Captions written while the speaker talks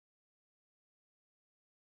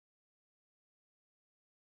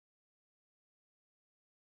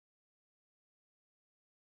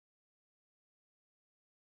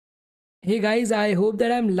Hey guys, I hope that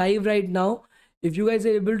I'm live right now. If you guys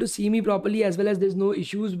are able to see me properly as well as there's no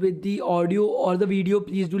issues with the audio or the video,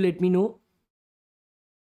 please do let me know.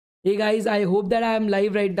 Hey guys, I hope that I am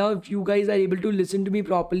live right now. If you guys are able to listen to me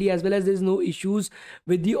properly as well as there's no issues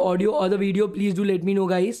with the audio or the video, please do let me know,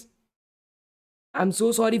 guys. I'm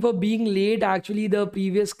so sorry for being late. Actually, the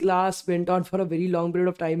previous class went on for a very long period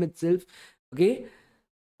of time itself. Okay.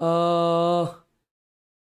 Are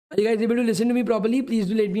you guys able to listen to me properly? Please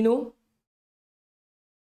do let me know.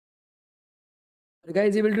 Are you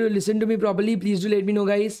guys able to listen to me properly? Please do let me know,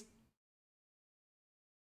 guys.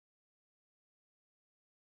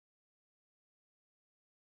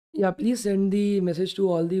 Yeah, please send the message to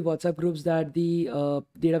all the WhatsApp groups that the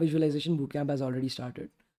data visualization bootcamp has already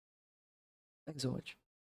started. Thanks so much.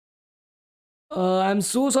 I'm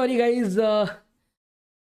so sorry, guys, that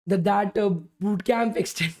bootcamp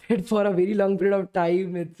extended for a very long period of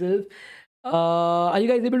time itself. Are you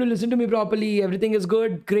guys able to listen to me properly? Everything is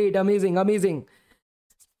good? Great, amazing, amazing.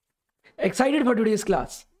 Excited for today's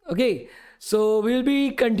class. Okay, so we'll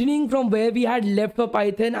be continuing from where we had left for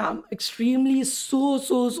Python. I'm extremely so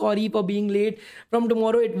sorry for being late. From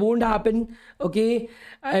tomorrow it won't happen. Okay,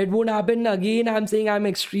 it won't happen again. I'm saying I'm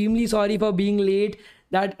extremely sorry for being late.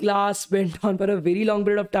 That class went on for a very long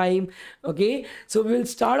period of time. Okay, so we'll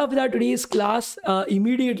start off with our today's class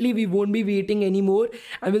immediately. We won't be waiting anymore,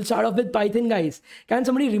 and we'll start off with Python, guys. Can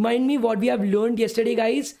somebody remind me what we have learned yesterday,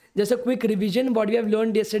 guys? Just a quick revision. What we have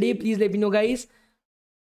learned yesterday, please let me know, guys.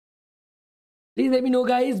 Please let me know,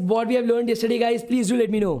 guys, what we have learned yesterday, guys. Please do let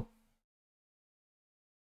me know.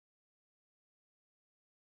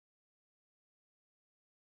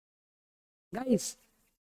 Guys,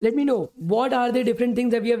 let me know. What are the different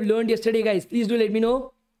things that we have learned yesterday, guys? Please do let me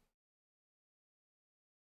know.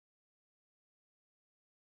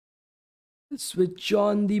 Switch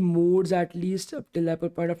on the modes at least up till that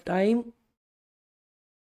point of time.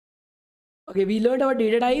 Okay, we learned about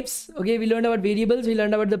data types. Okay, we learned about variables. We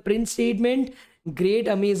learned about the print statement. Great,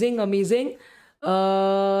 amazing, amazing.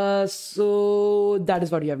 So that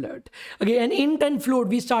is what we have learned. Okay, and int and float.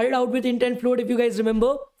 We started out with int and float, if you guys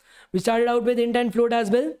remember. We started out with int and float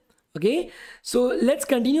as well. Okay, so let's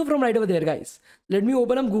continue from right over there, guys. Let me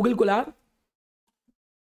open up Google Colab.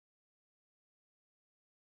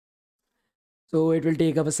 So it will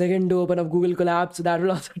take up a second to open up Google Colab. So that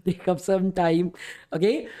will also take up some time.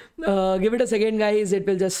 Okay, give it a second, guys. It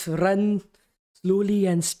will just run slowly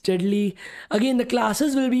and steadily. Again, the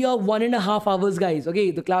classes will be of 1.5 hours, guys. Okay,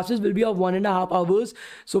 the classes will be of 1.5 hours.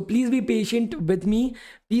 So please be patient with me.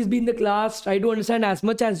 Please be in the class. Try to understand as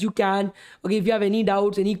much as you can. Okay, if you have any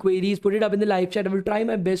doubts, any queries, put it up in the live chat. I will try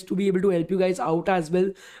my best to be able to help you guys out as well.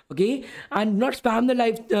 Okay, and not spam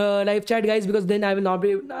the live chat, guys, because then I will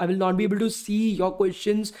not be able to see your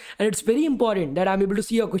questions. And it's very important that I'm able to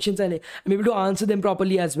see your questions and I'm able to answer them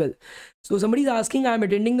properly as well. So somebody's asking, I'm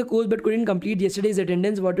attending the course but couldn't complete yesterday's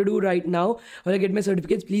attendance. What to do right now when I get my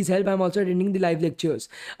certificates? Please help. I'm also attending the live lectures.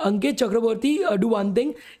 Ankit Chakraborty, do one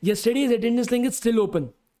thing. Yesterday's attendance link is still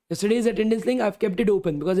open. Yesterday's attendance link, I've kept it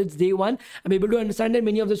open because it's day one. I'm able to understand that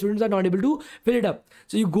many of the students are not able to fill it up.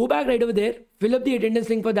 So you go back right over there, fill up the attendance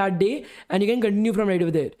link for that day, and you can continue from right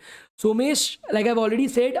over there. So Somesh, like I've already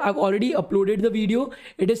said, I've already uploaded the video.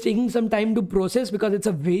 It is taking some time to process because it's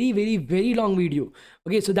a very long video.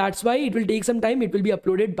 Okay, so that's why it will take some time. It will be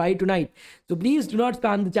uploaded by tonight. So please do not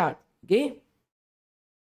spam the chat. Okay.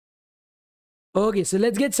 Okay, so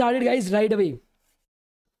let's get started, guys, right away.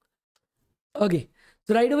 Okay.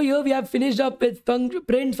 So right over here, we have finished up with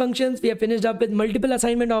print functions. We have finished up with multiple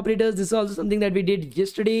assignment operators. This is also something that we did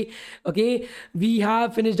yesterday. Okay. We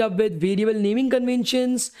have finished up with variable naming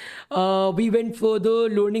conventions. We went further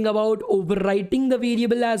learning about overwriting the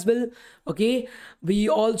variable as well. Okay. We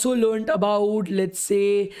also learned about, let's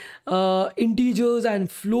say, integers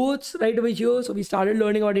and floats right over here. So we started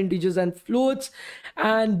learning about integers and floats.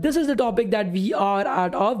 And this is the topic that we are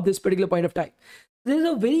at of this particular point of time. There's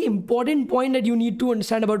a very important point that you need to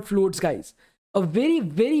understand about floats, guys. A very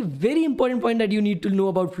important point that you need to know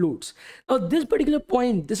about floats. Now, this particular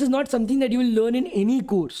point, this is not something that you will learn in any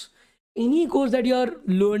course. Any course that you are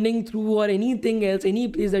learning through or anything else, any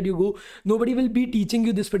place that you go, nobody will be teaching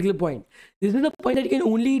you this particular point. This is a point that you can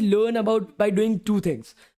only learn about by doing two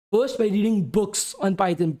things. First, by reading books on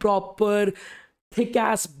Python, proper thick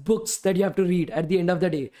ass books that you have to read at the end of the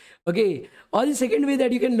day. Okay, or the second way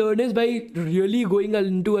that you can learn is by really going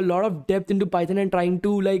into a lot of depth into Python and trying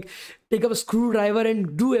to like take up a screwdriver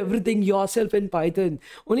and do everything yourself in Python.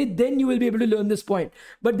 Only then you will be able to learn this point.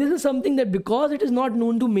 But this is something that because it is not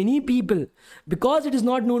known to many people,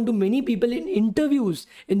 in interviews,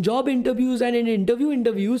 in job interviews and in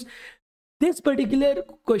interviews, this particular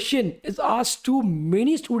question is asked to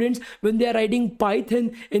many students when they are writing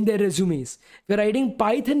Python in their resumes. If you're writing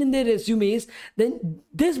Python in their resumes, then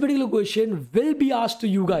this particular question will be asked to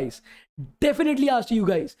you guys. Definitely asked to you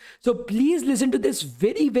guys. So please listen to this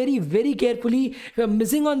very, very, very carefully. If you're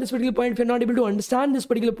missing on this particular point, if you're not able to understand this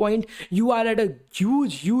particular point, you are at a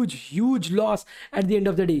huge loss at the end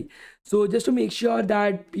of the day. So just to make sure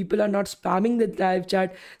that people are not spamming the live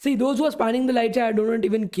chat. See, those who are spamming the live chat, I don't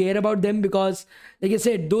even care about them, because like I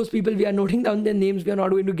said, those people, we are noting down their names. We are not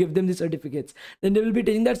going to give them the certificates. Then they will be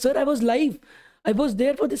telling that, sir, I was live. I was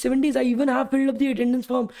there for the 7 days. I even have filled up the attendance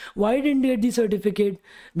form. Why didn't you get the certificate?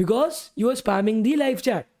 Because you are spamming the live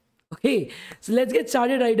chat. Okay, so let's get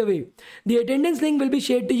started right away. The attendance link will be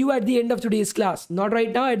shared to you at the end of today's class. Not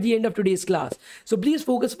right now, at the end of today's class. So please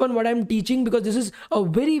focus upon what I'm teaching, because this is a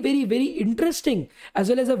very, very, very interesting as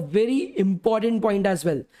well as a very important point as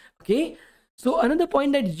well. Okay, so another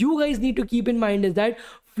point that you guys need to keep in mind is that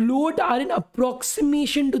float are an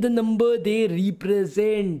approximation to the number they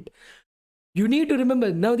represent. You need to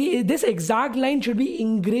remember now, this exact line should be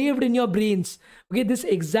engraved in your brains. Okay, this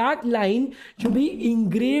exact line should be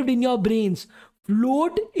engraved in your brains.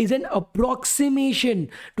 Float is an approximation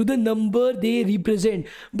to the number they represent.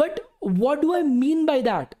 But what do I mean by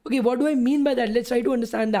that? Okay, what do I mean by that? Let's try to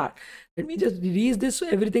understand that. Let me just erase this,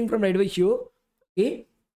 everything from right over here. Okay.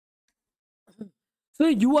 So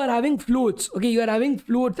you are having floats. Okay, you are having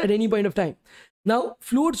floats at any point of time. Now,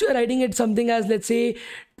 floats, you are writing it something as, let's say,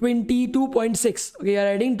 22.6. Okay, you are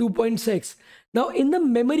writing 2.6. Now, in the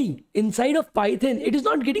memory inside of Python, it is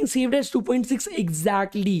not getting saved as 2.6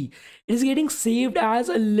 exactly. It is getting saved as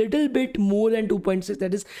a little bit more than 2.6.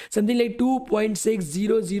 That is something like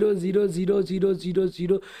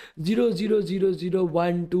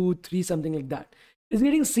 2.60000000000000123, something like that. It's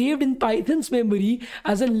getting saved in Python's memory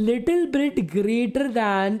as a little bit greater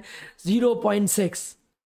than 0.6.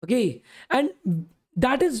 Okay, and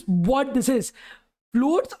that is what this is.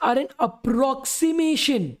 Floats are an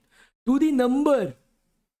approximation to the number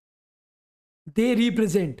they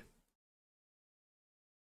represent.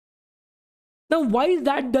 Now, why is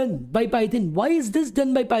that done by Python? Why is this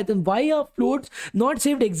done by Python? Why are floats not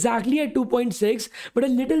saved exactly at 2.6 but a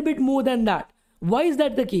little bit more than that? Why is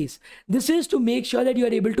that the case? This is to make sure that you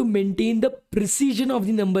are able to maintain the precision of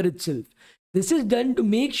the number itself. This is done to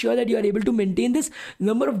make sure that you are able to maintain this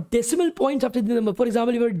number of decimal points after the number. For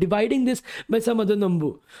example, you are dividing this by some other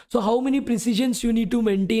number. So how many precisions you need to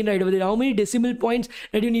maintain right over there? How many decimal points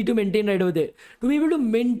that you need to maintain right over there? To be able to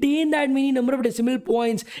maintain that many number of decimal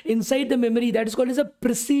points inside the memory, that is called as a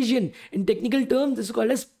precision. In technical terms, this is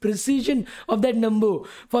called as precision of that number.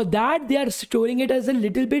 For that, they are storing it as a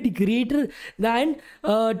little bit greater than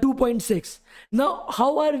 2.6. Now,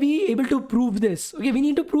 how are we able to prove this? Okay, we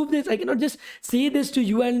need to prove this. I cannot just say this to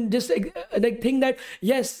you and just like think that,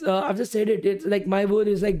 yes, I've just said it. It's like my word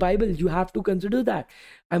is like Bible. You have to consider that.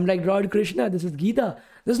 I'm like Lord Krishna. This is Gita.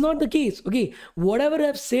 This is not the case. Okay, whatever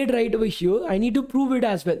I've said right over here, I need to prove it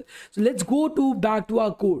as well. So let's go back to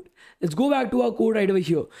our code. Let's go back to our code right over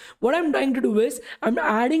here. What I'm trying to do is I'm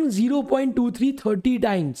adding 0.23 30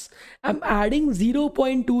 times. I'm adding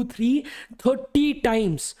 0.23 30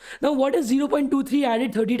 times. Now, what is 0.23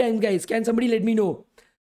 added 30 times, guys? Can somebody let me know?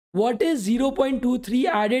 What is 0.23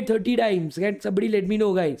 added 30 times? Can somebody let me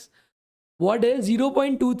know, guys? What is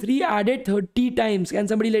 0.23 added 30 times? Can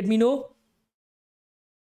somebody let me know?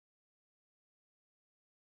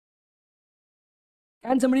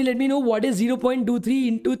 Can somebody let me know what is 0.23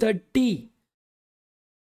 into 30?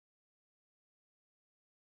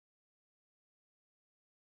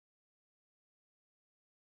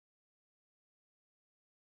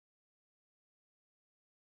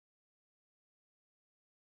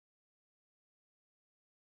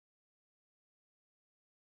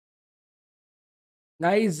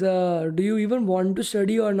 Guys, do you even want to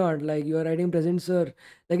study or not? Like, you are writing present, sir.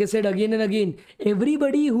 Like I said again and again,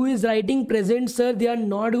 everybody who is writing present, sir, they are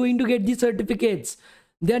not going to get the certificates.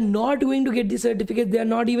 They are not going to get the certificates. They are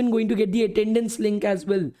not even going to get the attendance link as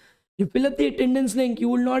well. You fill up the attendance link, you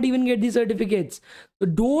will not even get the certificates. So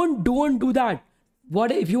don't do that.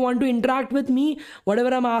 What if you want to interact with me,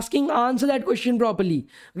 whatever I'm asking, answer that question properly.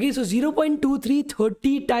 Okay, so 0.23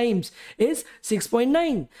 30 times is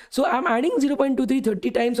 6.9. So I'm adding 0.23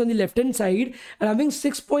 30 times on the left hand side and having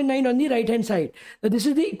 6.9 on the right hand side. Now this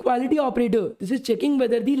is the equality operator. This is checking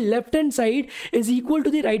whether the left hand side is equal to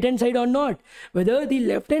the right hand side or not. Whether the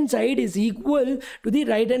left hand side is equal to the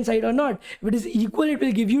right hand side or not. If it is equal, it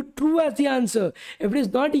will give you true as the answer. If it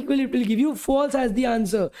is not equal, it will give you false as the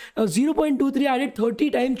answer. Now 0.23 added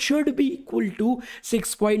 30 times should be equal to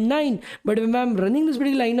 6.9. But when I'm running this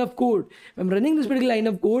particular line of code, I'm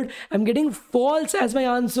getting false as my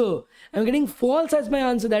answer.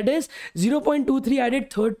 That is 0.23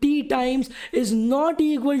 added 30 times is not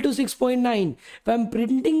equal to 6.9. If I'm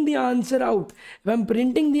printing the answer out,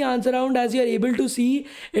 as you are able to see,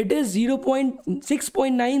 it is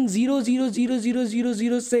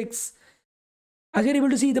 0.6.9000006. As you're able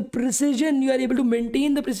to see the precision, you are able to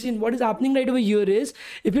maintain the precision. What is happening right over here is,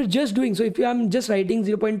 if you're just doing, so if I'm just writing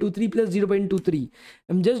 0.23 plus 0.23,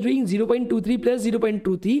 I'm just doing 0.23 plus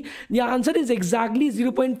 0.23, the answer is exactly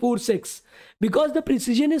 0.46, because the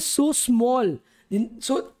precision is so small.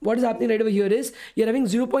 So what is happening right over here is, you're having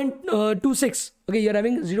 0.26. Okay, you're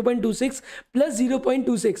having 0.26 plus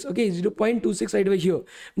 0.26. Okay, 0.26 right over here.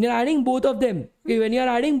 When you're adding both of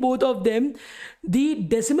them, the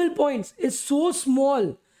decimal points is so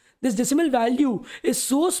small. This decimal value is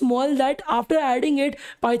so small that after adding it,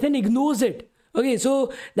 Python ignores it. Okay,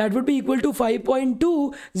 so that would be equal to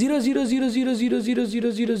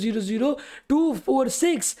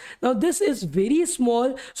 5.2000000000246. Now this is very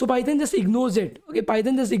small, so Python just ignores it. Okay,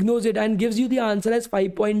 Python just ignores it and gives you the answer as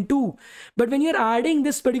 5.2. But when you're adding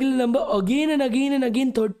this particular number again and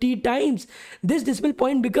again 30 times, this decimal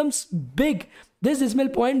point becomes big.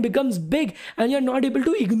 And you're not able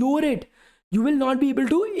to ignore it. You will not be able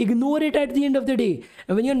to ignore it at the end of the day.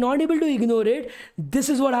 And when you're not able to ignore it, this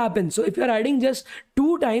is what happens. So if you're adding just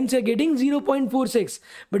 2 times, you're getting 0.46.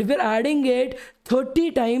 But if you're adding it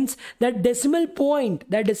 30 times, that decimal point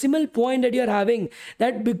that you're having,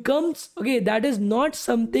 that becomes, okay, that is not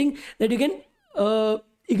something that you can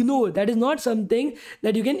ignore.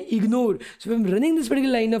 So if I'm running this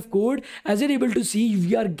particular line of code, as you're able to see,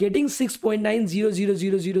 we are getting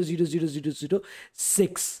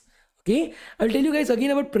 6.900000006. Okay, I'll tell you guys again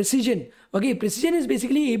about precision. Okay, precision is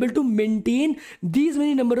basically able to maintain these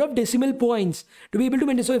many number of decimal points to be able to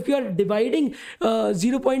maintain. So if you are dividing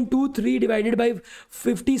 0.23 divided by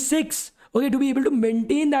 56, okay, to be able to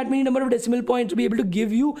maintain that many number of decimal points, to be able to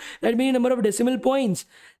give you that many number of decimal points,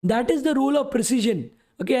 that is the role of precision.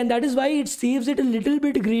 Okay, and that is why it saves it a little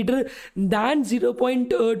bit greater than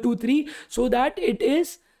 0.23, so that it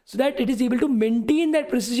is able to maintain that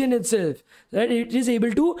precision itself.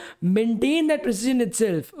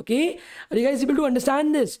 Okay, are you guys able to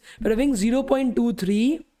understand this? We're having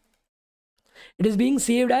 0.23, it is being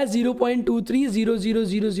saved as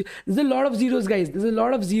 0.230000. There's a lot of zeros, guys.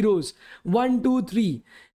 1, 2, 3.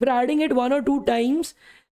 If we're adding it 1 or 2 times,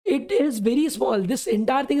 it is very small. This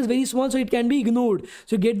entire thing is very small, so it can be ignored.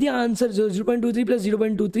 So you get the answer, so 0.23 plus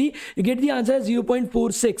 0.23, you get the answer as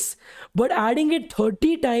 0.46. But adding it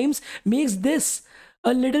 30 times makes this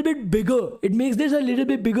a little bit bigger.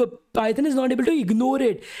 Python is not able to ignore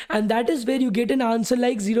it, and that is where you get an answer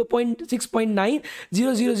like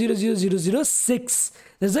 0.6.9000006.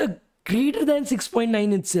 There's a greater than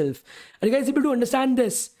 6.9 itself. Are you guys able to understand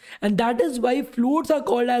this? And that is why floats are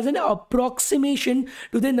called as an approximation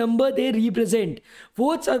to the number they represent.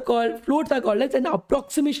 Floats are called as an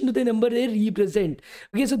approximation to the number they represent.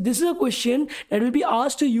 Okay, so this is a question that will be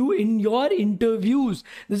asked to you in your interviews.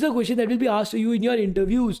 That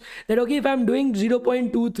okay, if I'm doing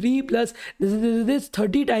 0.23 plus this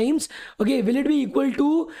 30 times, okay, will it be equal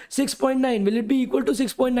to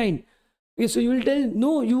 6.9? Okay, so you will tell,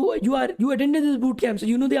 no, you attended this bootcamp, so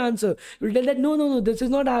you know the answer. You will tell that no, this is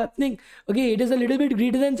not happening. Okay, it is a little bit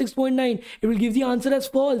greater than 6.9. It will give the answer as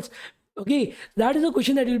false. Okay, that is a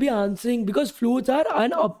question that you'll be answering, because floats are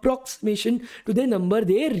an approximation to the number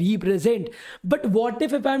they represent. But what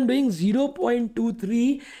if I'm doing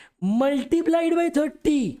 0.23 multiplied by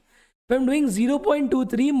 30? If I'm doing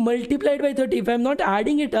 0.23 multiplied by 30, if I'm not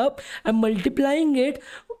adding it up, I'm multiplying it,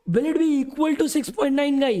 will it be equal to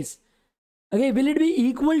 6.9, guys? Okay, will it be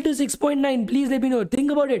equal to 6.9? Please let me know.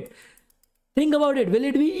 Think about it. Will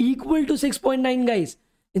it be equal to 6.9, guys?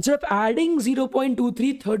 Instead of adding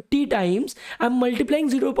 0.23 30 times, I'm multiplying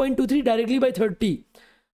 0.23 directly by 30.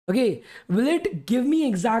 Okay, will it give me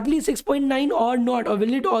exactly 6.9 or not? Or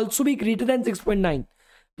will it also be greater than 6.9?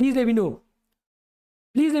 Please let me know.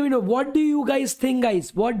 What do you guys think,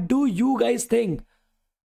 guys?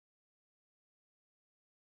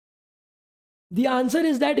 The answer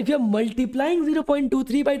is that if you're multiplying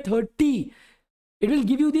 0.23 by 30, it will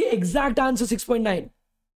give you the exact answer 6.9. It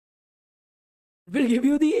will give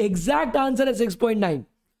you the exact answer as 6.9.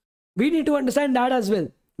 We need to understand that as well,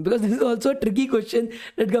 because this is also a tricky question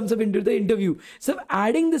that comes up into the interview. So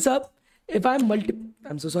adding this up, if I'm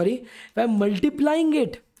multiplying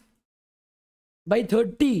it by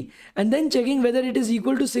 30 and then checking whether it is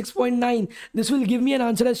equal to 6.9, this will give me an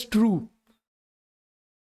answer as true.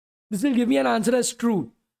 this will give me an answer as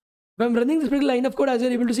true. If I'm running this particular line of code, as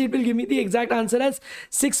you're able to see, it will give me the exact answer as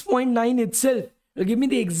 6.9 itself. It will give me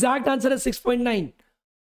the exact answer as 6.9.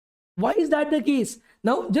 Why is that the case?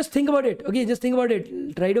 Now, just think about it. Okay, just think about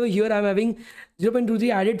it. Right over here, I'm having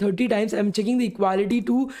 0.23 added 30 times. I'm checking the equality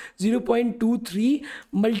to 0.23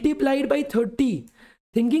 multiplied by 30.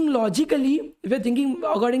 Thinking logically, if you're thinking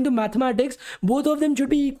according to mathematics, both of them should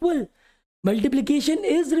be equal. Multiplication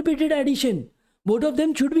is repeated addition. Both of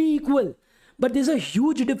them should be equal. But there's a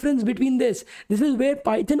huge difference between this. This is where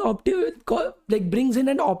Python brings in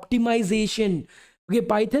an optimization. Okay,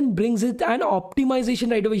 Python brings it an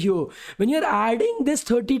optimization right over here. When you're adding this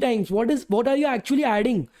 30 times, what are you actually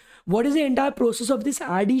adding? What is the entire process of this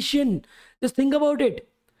addition? Just think about it.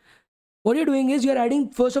 What you're doing is you're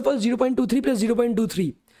adding, first of all, 0.23 plus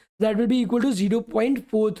 0.23. That will be equal to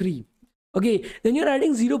 0.43. Okay, then you're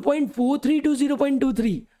adding 0.43 to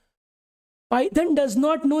 0.23. Python does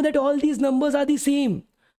not know that all these numbers are the same.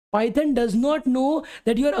 Python does not know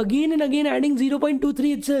that you're again and again adding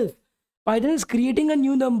 0.23 itself. Python is creating a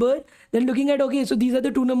new number, then looking at, okay, so these are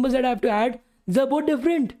the two numbers that I have to add. These are both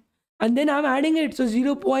different. And then I'm adding it. So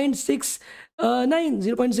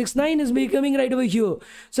 0.69 is becoming right over here.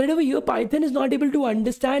 So right over here, Python is not able to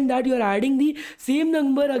understand that you're adding the same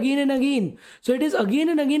number again and again. So it is again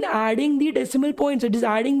and again adding the decimal points. It is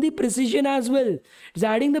adding the precision as well. It's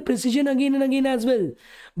adding the precision again and again as well.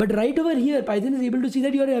 But right over here, Python is able to see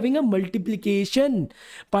that you're having a multiplication.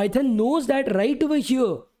 Python knows that right over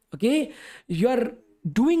here. Okay, you are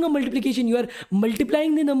doing a multiplication, you are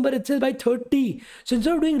multiplying the number itself by 30. So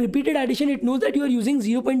instead of doing repeated addition, it knows that you are using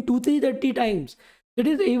 0.23 30 times. It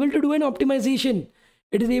is able to do an optimization.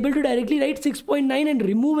 It is able to directly write 6.9 and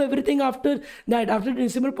remove everything after that. After the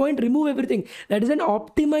decimal point, remove everything. That is an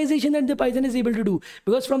optimization that the Python is able to do.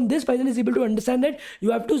 Because from this, Python is able to understand that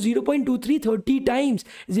you have to 0.23 30 times.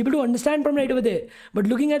 It's able to understand from right over there. But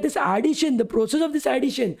looking at this addition, the process of this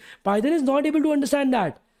addition, Python is not able to understand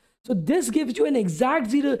that. So this gives you an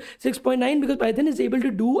exact 6.9 because Python is able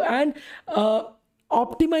to do an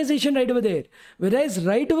optimization right over there. Whereas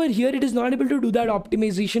right over here, it is not able to do that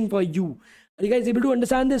optimization for you. Are you guys able to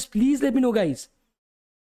understand this? Please let me know, guys.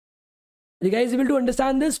 Are you guys able to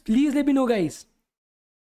understand this? Please let me know, guys.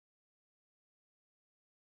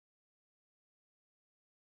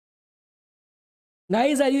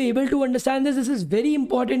 Guys, are you able to understand this? This is very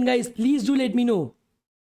important, guys. Please do let me know.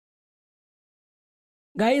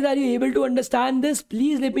 Guys, are you able to understand this?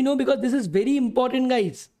 Please let me know because this is very important,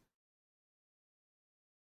 guys.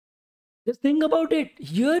 Just think about it.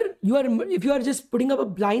 Here, if you are just putting up a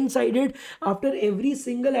blindsided after every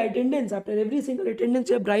single attendance, you are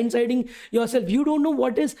blindsiding yourself. You don't know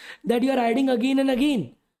what is that you are adding again and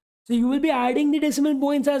again. So you will be adding the decimal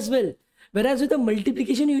points as well. Whereas with the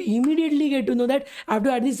multiplication, you immediately get to know that I have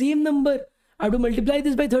to add the same number. I have to multiply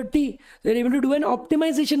this by 30. So you're able to do an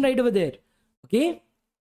optimization right over there. Okay.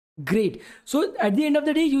 Great. So at the end of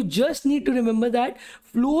the day, you just need to remember that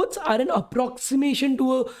floats are an approximation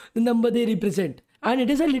to the number they represent. And it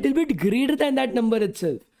is a little bit greater than that number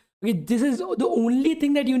itself. Okay, this is the only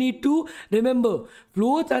thing that you need to remember.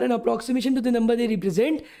 Floats are an approximation to the number they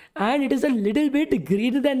represent. And it is a little bit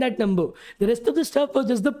greater than that number. The rest of the stuff was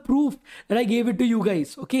just the proof that I gave it to you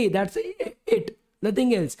guys. Okay, that's it.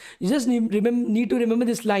 Nothing else. You just need to remember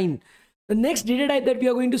this line. The next data type that we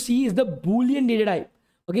are going to see is the Boolean data type.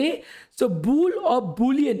 Okay, so bool or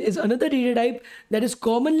boolean is another data type that is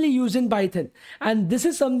commonly used in Python, and this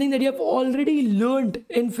is something that you have already learned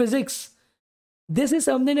in physics. This is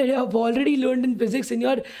something that you have already learned in physics in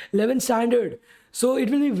your 11th standard. So it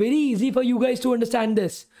will be very easy for you guys to understand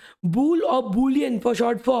this. Bool or boolean for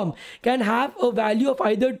short form can have a value of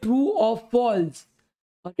either true or false,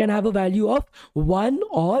 or can have a value of 1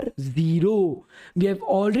 or 0. We have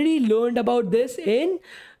already learned about this in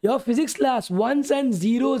your physics class. Ones and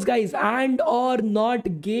zeros, guys, and or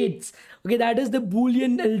not gates. Okay, that is the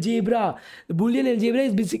Boolean algebra. The Boolean algebra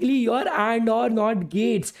is basically your and or not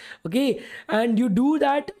gates. Okay, and you do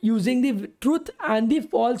that using the truth and the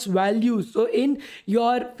false values. So in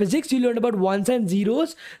your physics, you learned about ones and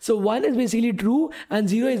zeros. So 1 is basically true and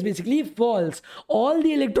 0 is basically false. All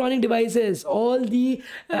the electronic devices, all the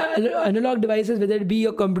analog devices, whether it be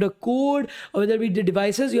your computer code or whether it be the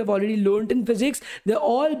devices you have already learned in physics, they're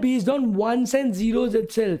all based on ones and zeros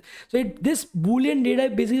itself. So this Boolean data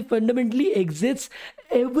basically fundamentally exists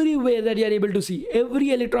everywhere that you are able to see,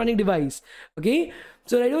 every electronic device. Okay,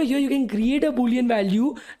 so right over here you can create a Boolean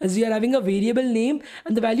value as you are having a variable name,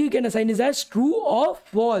 and the value you can assign is as true or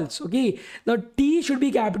false. Okay, now T should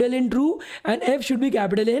be capital in true and F should be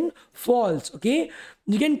capital in false. Okay,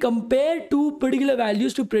 you can compare two particular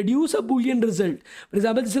values to produce a Boolean result. For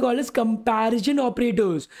example, this is called as comparison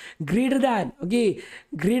operators. Greater than, okay,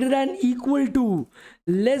 greater than, equal to,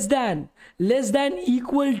 less than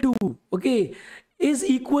equal to, okay, is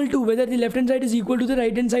equal to, whether the left hand side is equal to the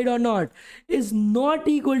right hand side or not, is not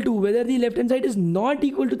equal to, whether the left hand side is not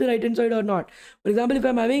equal to the right hand side or not. For example, if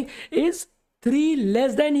I'm having is 3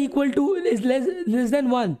 less than equal to, is less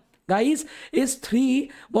than 1, guys, is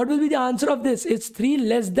 3, what will be the answer of this? Is 3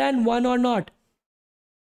 less than 1 or not?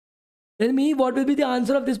 Tell me what will be the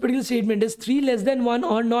answer of this particular statement. Is 3 less than 1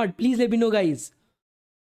 or not? Please let me know, guys.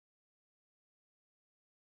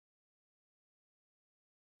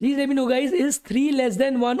 Please let me know, guys. Is 3 less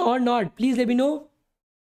than 1 or not? Please let me know.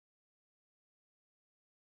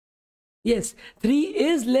 Yes, 3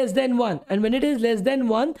 is less than 1, and when it is less than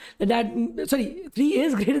 1, sorry, 3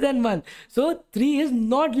 is greater than 1, so 3 is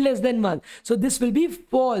not less than 1, so this will be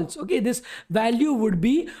false. Okay, this value would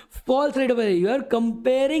be false right away. You are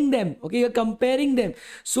comparing them, okay, you are comparing them,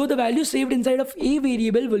 so the value saved inside of a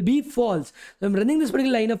variable will be false. So I'm running this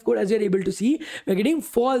particular line of code. As you're able to see, we're getting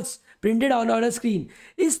false printed on our screen.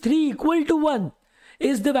 Is 3 equal to 1?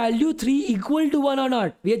 Is the value 3 equal to 1 or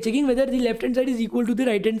not? We are checking whether the left hand side is equal to the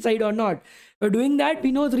right hand side or not. For doing that,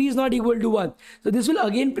 we know 3 is not equal to 1. So this will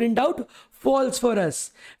again print out false for us.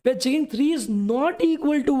 We are checking 3 is not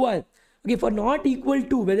equal to 1. Okay, for not equal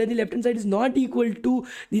to, whether the left hand side is not equal to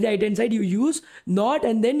the right hand side, you use not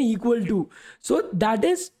and then equal to. So that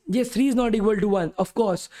is, yes, 3 is not equal to 1, of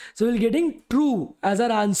course. So we're getting true as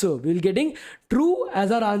our answer. We're getting true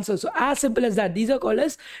as our answer. So as simple as that. These are called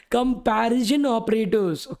as comparison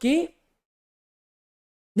operators. Okay.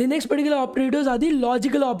 The next particular operators are the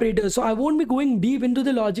logical operators. So I won't be going deep into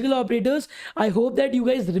the logical operators. I hope that you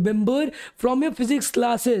guys remember from your physics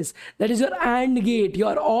classes. That is your AND gate,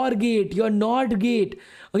 your OR gate, your NOT gate.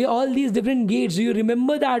 Okay, all these different gates. Do you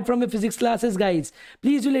remember that from your physics classes, guys?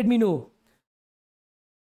 Please do let me know.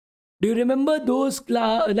 Do you remember those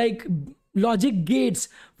like logic gates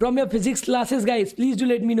from your physics classes, guys? Please do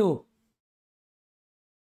let me know.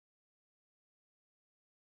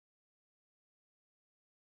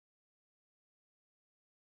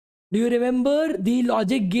 Do you remember the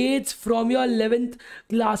logic gates from your 11th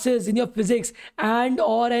classes in your physics? And,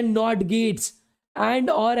 or, and not gates. And,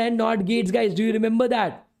 or, and not gates, guys. Do you remember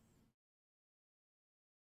that?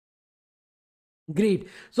 Great.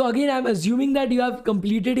 So again, I'm assuming that you have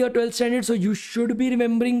completed your 12th standard, so you should be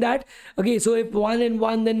remembering that. Okay, so if 1 and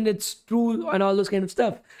 1, then it's true and all those kind of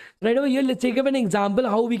stuff. Right over here, let's take up an example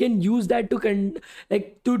how we can use that to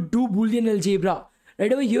do Boolean algebra.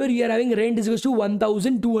 Right over here, you are having rent is equals to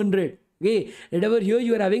 1,200. Okay, right over here,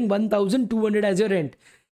 you are having 1,200 as your rent.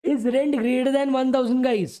 Is rent greater than 1,000,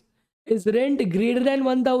 guys? Is rent greater than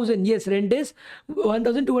 1,000? Yes, rent is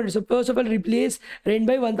 1,200. So first of all, replace rent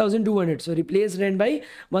by 1,200. So replace rent by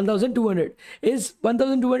 1,200. Is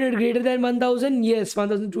 1,200 greater than 1,000? Yes,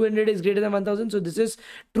 1,200 is greater than 1,000. So this is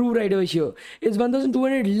true right over here. Is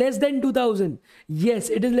 1,200 less than 2,000? Yes,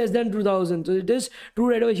 it is less than 2,000. So it is true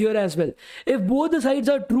right over here as well. If both the sides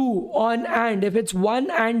are true on and, if it's 1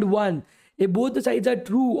 and 1, if both the sides are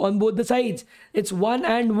true on both the sides, it's 1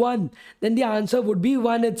 and 1, then the answer would be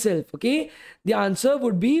 1 itself. Okay, the answer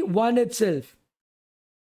would be 1 itself.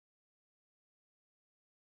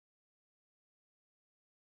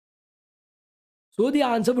 So the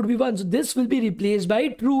answer would be 1. So this will be replaced by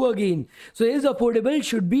true again. So is affordable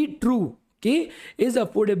should be true. Okay, is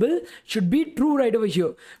affordable should be true right over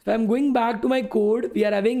here. So I'm going back to my code. We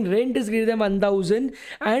are having rent is greater than 1,000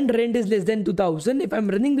 and rent is less than 2,000. If I'm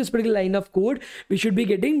running this particular line of code, we should be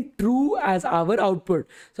getting true as our output.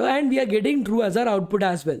 So, and we are getting true as our output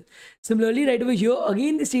as well. Similarly, right over here,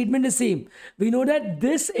 again the statement is same. We know that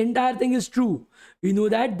this entire thing is true. We know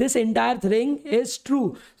that this entire thing is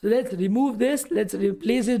true. So let's remove this. Let's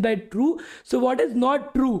replace it by true. So what is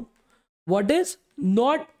not true? What is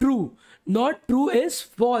not true? Not true is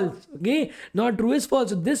false. Okay, not true is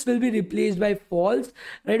false. So this will be replaced by false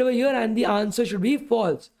right over here, and the answer should be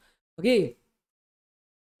false. Okay,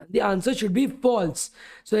 the answer should be false.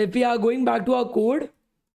 So if we are going back to our code,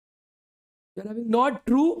 we are having not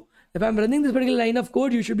true. If I'm running this particular line of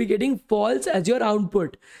code, you should be getting false as your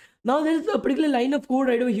output. Now there is a particular line of code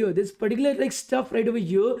right over here. This particular like stuff right over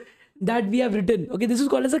here that we have written. Okay, this is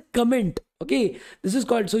called as a comment. Okay, this is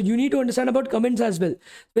called, so you need to understand about comments as well.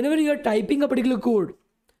 Whenever you are typing a particular code,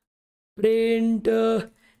 print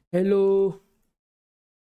hello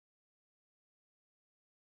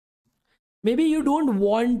maybe you don't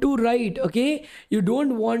want to write, okay, you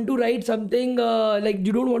don't want to write something like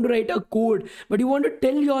you don't want to write a code, but you want to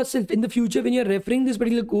tell yourself in the future when you're referring this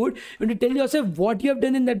particular code, you want to tell yourself what you have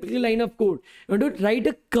done in that particular line of code. You want to write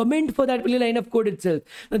a comment for that particular line of code itself.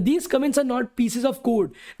 Now these comments are not pieces of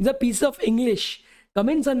code, these are pieces of English.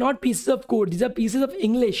 Comments are not pieces of code. These are pieces of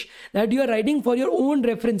English that you are writing for your own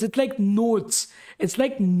reference. It's like notes. It's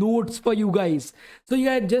like notes for you guys. So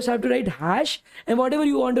you just have to write hash, and whatever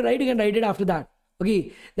you want to write, you can write it after that.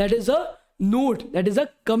 Okay. That is a note. That is a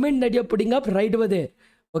comment that you're putting up right over there.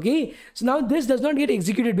 Okay. So now this does not get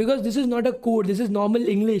executed because this is not a code. This is normal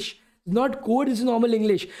English. Not code, this is normal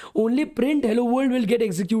English. Only print hello world will get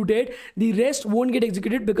executed. The rest won't get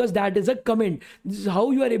executed because that is a comment. This is how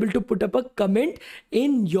you are able to put up a comment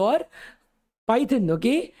in your Python.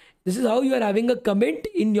 Okay, this is how you are having a comment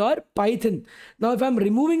in your Python. Now if I'm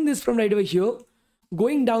removing this from right over here,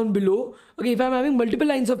 going down below, okay, if I'm having multiple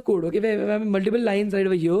lines of code, okay, if I'm having multiple lines right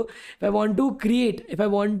over here, if I want to create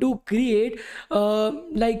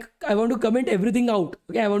like I want to comment everything out,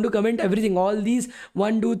 okay, I want to comment everything, all these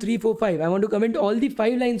 1 2 3 4 5, I want to comment all the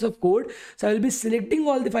 5 lines of code. So I will be selecting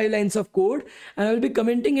all the 5 lines of code and I will be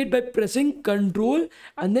commenting it by pressing control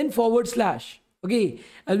and then forward slash. Okay,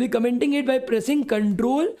 I'll be commenting it by pressing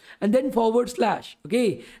control and then forward slash.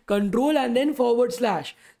 Okay, control and then forward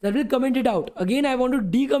slash. That will comment it out. Again, I want to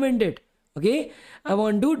decomment it. Okay, I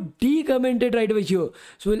want to decomment it right over here.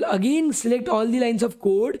 So we'll again select all the lines of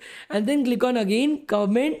code and then click on again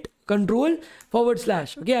comment control forward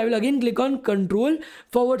slash. Okay, I will again click on control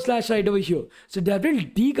forward slash right over here. So that will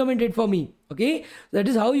decomment it for me. Okay, that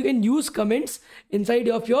is how you can use comments inside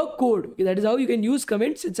of your code. Okay, that is how you can use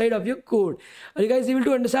comments inside of your code. Are you guys able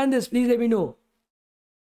to understand this? Please let me know.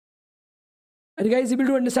 Are you guys able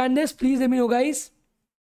to understand this? Please let me know, guys.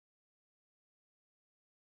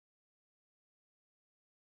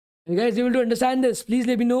 Are you guys able to understand this? Please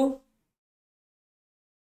let me know.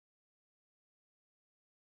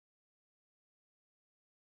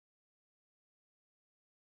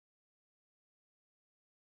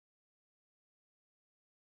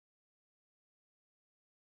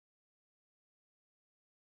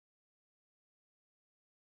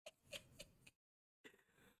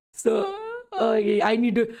 So I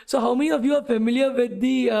need to. So how many of you are familiar with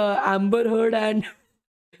the Amber Heard and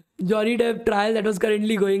Johnny Depp trial that was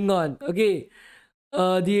currently going on? Okay,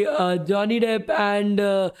 the Johnny Depp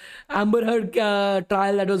and Amber Heard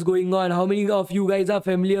trial that was going on. How many of you guys are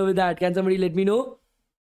familiar with that? Can somebody let me know?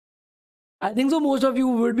 I think so most of you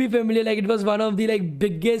would be familiar, like it was one of the like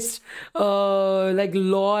biggest like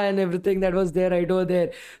law and everything that was there right over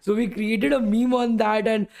there. So we created a meme on that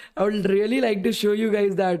and I would really like to show you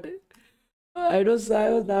guys that. I was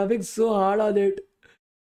laughing so hard on it.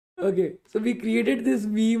 Okay, so we created this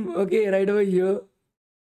meme, okay, right over here.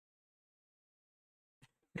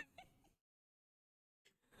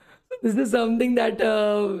 This is something that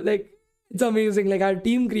like it's amazing. Like our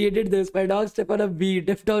team created this. My dog step on a beat.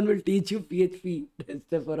 DevTown will teach you PHP.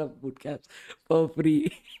 Step on a bootcamps for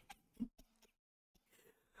free.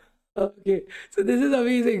 Okay, so this is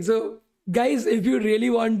amazing. So guys, if you really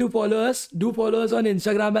want to follow us, do follow us on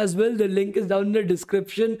Instagram as well. The link is down in the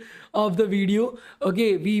description of the video.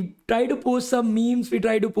 Okay, we try to post some memes, we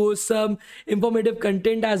try to post some informative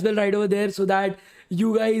content as well right over there, so that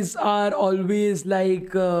you guys are always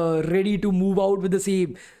like ready to move out with the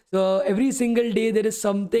same. So every single day there is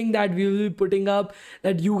something that we will be putting up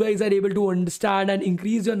that you guys are able to understand and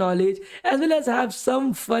increase your knowledge, as well as have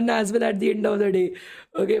some fun as well at the end of the day.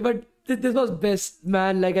 Okay, but this was best,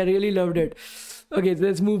 man. Like I really loved it. Okay, so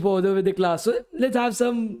let's move further with the class. So let's have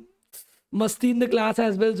some musty in the class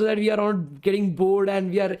as well, so that we are not getting bored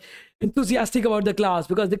and we are enthusiastic about the class,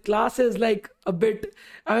 because the class is like a bit,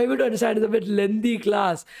 I'm able to understand, it's a bit lengthy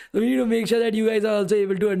class. So we need to make sure that you guys are also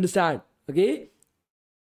able to understand. Okay.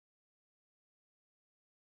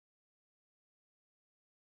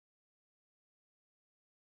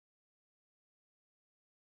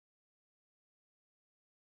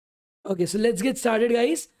 Okay, so let's get started,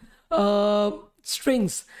 guys.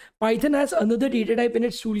 Strings. Python has another data type in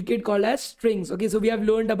its toolkit called as strings. Okay, so we have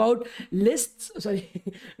learned about lists. Sorry,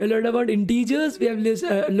 we learned about integers. We have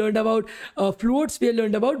learned about floats. We have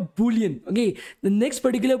learned about Boolean. Okay, the next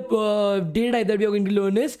particular data type that we are going to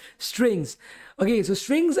learn is strings. Okay, so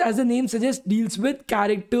strings, as the name suggests, deals with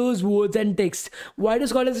characters, words, and text. Why it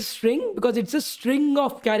is called as a string? Because it's a string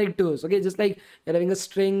of characters. Okay, just like you're having a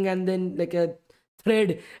string and then like a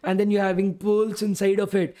thread, and then you're having pearls inside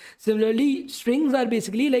of it. Similarly, strings are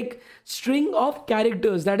basically like string of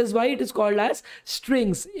characters. That is why it is called as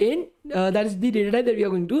strings. In that is the data type that we are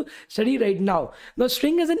going to study right now. Now,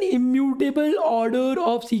 string is an immutable order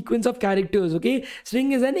of sequence of characters. Okay,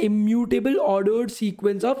 string is an immutable ordered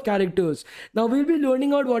sequence of characters. Now we'll be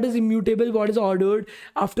learning out what is immutable, what is ordered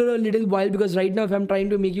after a little while, because right now if I'm trying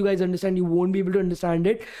to make you guys understand, you won't be able to understand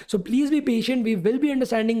it. So please be patient. We will be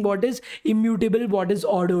understanding what is immutable, what is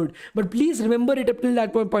ordered, but please remember it up till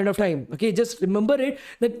that point of time. Okay, just remember it,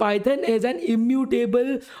 that Python is an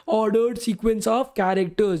immutable ordered sequence of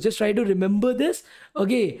characters. Just try to remember this.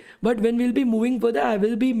 Okay, but when we'll be moving further, I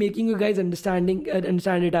will be making you guys understand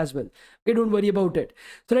it as well. Okay, don't worry about it.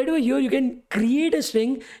 So right over here, you can create a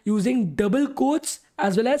string using double quotes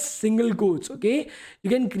as well as single quotes. Okay, you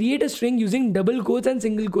can create a string using double quotes and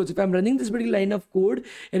single quotes. If I'm running this particular line of code,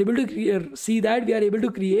 you're able to see that we are able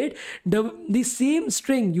to create the same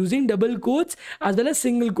string using double quotes as well as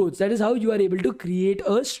single quotes. That is how you are able to create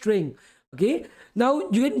a string. Okay, now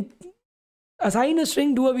you can assign a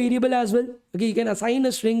string to a variable as well. Okay, you can assign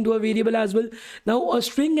a string to a variable as well. Now, a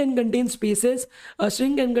string can contain spaces, a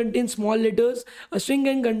string can contain small letters, a string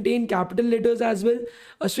can contain capital letters as well,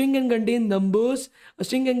 a string can contain numbers, a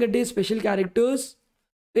string can contain special characters,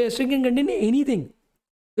 a string can contain anything.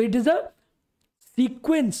 So it is a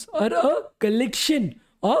sequence or a collection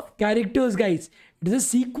of characters, guys. It is a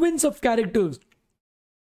sequence of characters.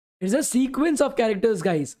 It is a sequence of characters,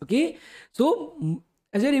 guys. Okay, so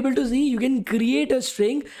as you're able to see, you can create a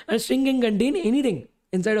string, and a string can contain anything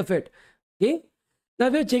inside of it. Okay, now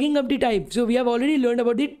we are checking up the type. So we have already learned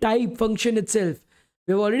about the type function itself.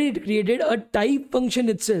 We have already created a type function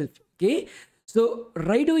itself. Okay, so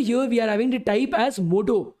right over here we are having the type as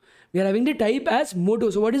motto. We are having the type as motto.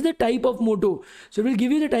 So what is the type of motto? So it will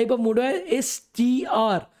give you the type of motto as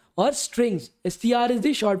str or strings. Str is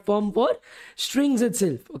the short form for strings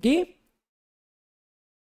itself. Okay,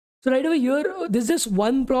 so right over here, there's just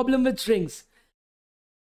one problem with strings.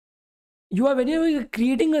 Whenever you're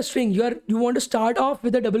creating a string, you want to start off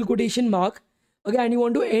with a double quotation mark, okay, and you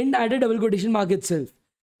want to end at a double quotation mark itself.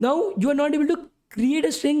 Now you are not able to create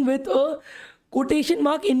a string with a quotation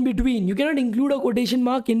mark in between. You cannot include a quotation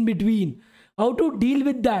mark in between. How to deal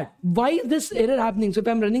with that? Why is this error happening? So if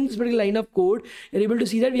I'm running this particular line of code, you're able to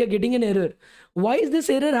see that we are getting an error. Why is this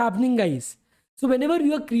error happening, guys? So whenever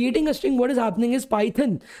you are creating a string, what is happening is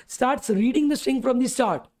Python starts reading the string from the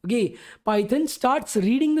start. Okay, Python starts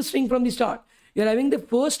reading the string from the start. You're having the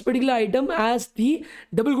first particular item as the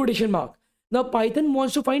double quotation mark. Now Python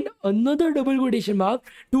wants to find another double quotation mark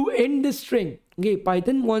to end this string. Okay,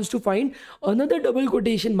 Python wants to find another double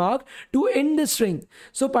quotation mark to end the string.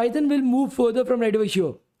 So Python will move further from right over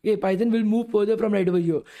here. Okay, Python will move further from right over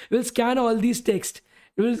here. We'll scan all these text.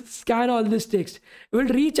 It will scan all this text. It will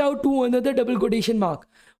reach out to another double quotation mark.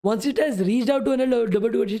 Once it has reached out to another double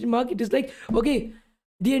quotation mark, it is like, okay,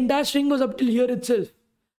 the entire string was up till here itself.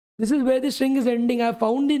 This is where the string is ending. I have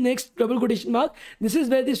found the next double quotation mark. This is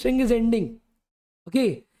where the string is ending.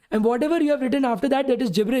 Okay, and whatever you have written after that, that is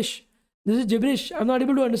gibberish. This is gibberish. I'm not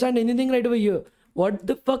able to understand anything right over here. What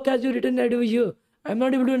the fuck has you written right over here? I'm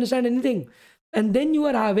not able to understand anything. And then you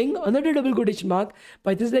are having another double quotation mark.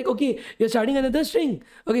 Python is like, okay, you're starting another string.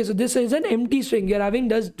 Okay, so this is an empty string. You're having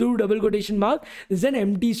does two double quotation mark. This is an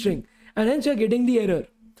empty string. And hence you're getting the error.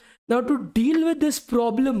 Now to deal with this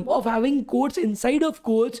problem of having quotes inside of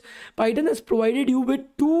quotes, Python has provided you with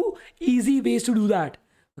two easy ways to do that.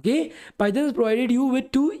 Okay, Python has provided you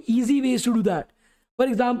with two easy ways to do that. For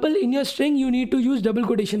example, in your string, you need to use double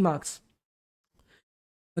quotation marks.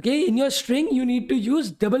 Okay, in your string, you need to use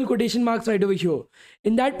double quotation marks right over here.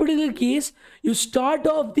 In that particular case, you start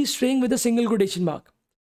off the string with a single quotation mark.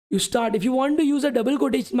 If you want to use a double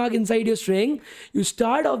quotation mark inside your string, you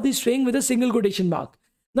start off the string with a single quotation mark.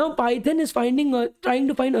 Now Python is trying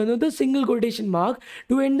to find another single quotation mark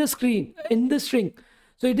to end the string.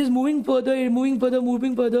 So it is moving further,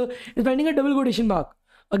 it's finding a double quotation mark.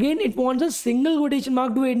 Again, it wants a single quotation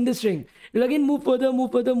mark to end the string. It will again move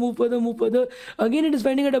further. Again, it is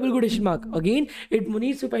finding a double quotation mark. Again, it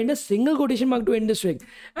needs to find a single quotation mark to end the string.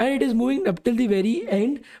 And it is moving up till the very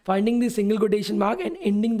end, finding the single quotation mark and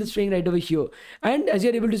ending the string right over here. And as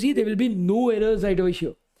you're able to see, there will be no errors right over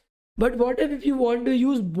here. But what if you want to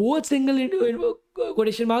use both single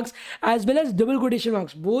quotation marks as well as double quotation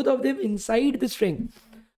marks, both of them inside the string?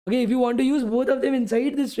 Okay, if you want to use both of them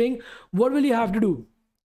inside the string, what will you have to do?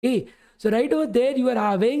 Okay, so right over there, you are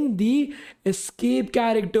having the escape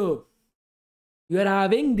character. The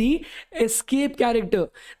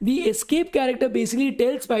escape character basically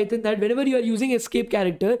tells Python that whenever you are using escape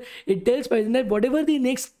character, it tells Python that whatever the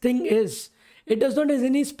next thing is, it does not has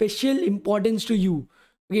any special importance to you.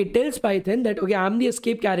 Okay, it tells Python that, okay, I'm the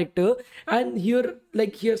escape character, and here,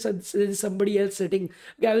 like, here's somebody else sitting.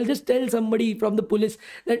 Okay, I will just tell somebody from the police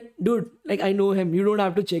that, dude, like, I know him. You don't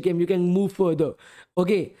have to check him. You can move further.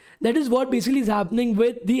 Okay, that is what basically is happening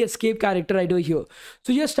with the escape character right over here.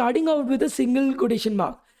 So you're starting out with a single quotation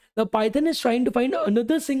mark. Now Python is trying to find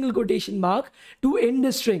another single quotation mark to end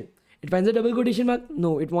the string. It finds a double quotation mark.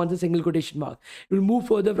 No, it wants a single quotation mark. It will move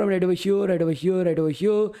further from right over here, right over here, right over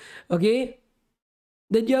here. Okay.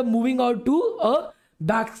 Then you are moving out to a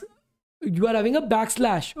you are having a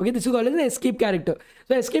backslash. Okay, this is called as an escape character.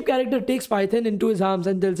 So escape character takes Python into his arms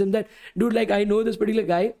and tells him that, dude, like, I know this particular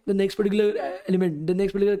guy, the next particular element, the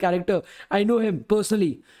next particular character, I know him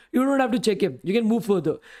personally. You don't have to check him. You can move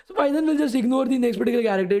further. So Python will just ignore the next particular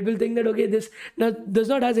character. It will think that, okay, this does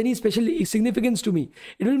not has any special significance to me.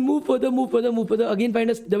 It will move further, move further, move further. Again,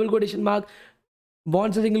 find a double quotation mark,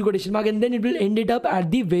 wants a single quotation mark, and then it will end it up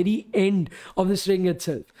at the very end of the string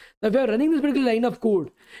itself. Now if you are running this particular line of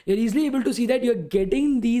code, you're easily able to see that you're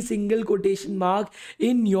getting the single quotation mark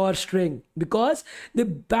in your string, because the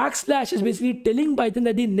backslash is basically telling Python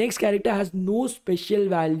that the next character has no special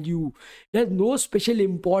value, it has no special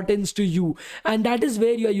importance to you, and that is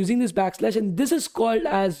where you are using this backslash, and this is called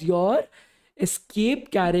as your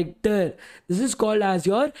escape character. This is called as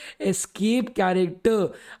your escape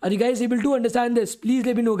character. Are you guys able to understand this? Please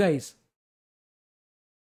let me know, guys.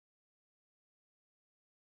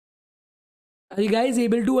 Are you guys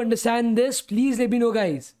able to understand this? Please let me know,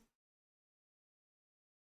 guys.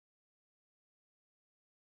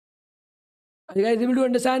 Are you guys able to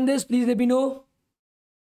understand this? Please let me know.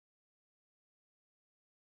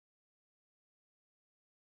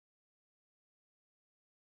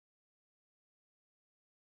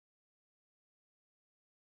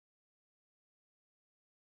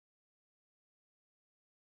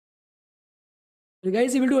 Are you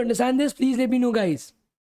guys able to understand this? Please let me know, guys.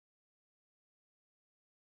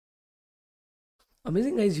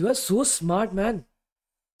 Amazing, guys. You are so smart, man.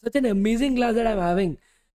 Such an amazing class that I'm having.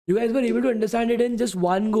 You guys were able to understand it in just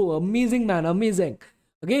one go. Amazing, man. Amazing.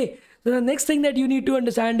 Okay. So the next thing that you need to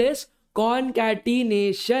understand is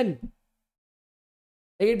concatenation.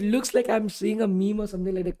 It looks like I'm seeing a meme or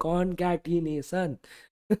something like a concatenation.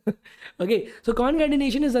 Okay, so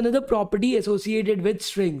concatenation is another property associated with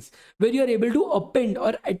strings where you are able to append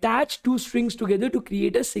or attach two strings together to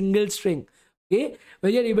create a single string. Okay, where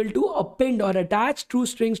you are able to append or attach two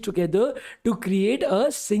strings together to create a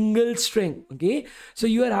single string. Okay, so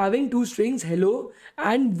you are having two strings, hello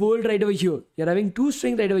and world, right over here. You're having two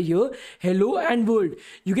strings right over here, hello and world.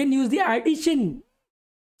 You can use the addition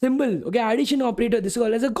symbol, okay, addition operator. This is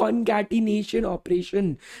called as a concatenation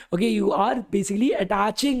operation. Okay, you are basically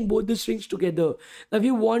attaching both the strings together. Now if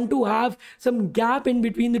you want to have some gap in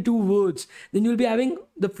between the two words, then you'll be having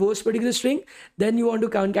the first particular string, then you want to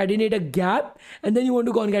concatenate a gap, and then you want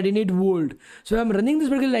to concatenate world. So I'm running this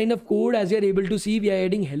particular line of code. As you're able to see, we are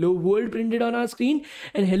getting hello world printed on our screen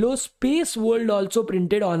and hello space world also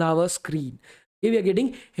printed on our screen. Okay, we are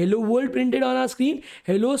getting hello world printed on our screen,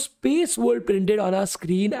 hello space world printed on our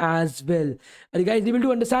screen as well. Are you guys able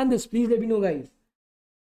to understand this? Please let me know, guys.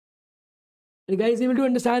 Are you guys able to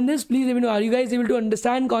understand this? Please let me know. Are you guys able to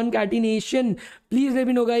understand concatenation? Please let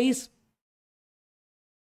me know, guys.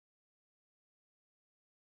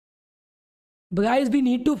 But guys, we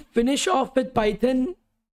need to finish off with Python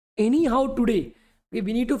anyhow today. Okay,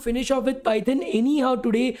 we need to finish off with Python anyhow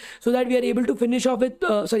today, so that we are able to finish off with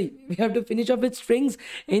we have to finish off with strings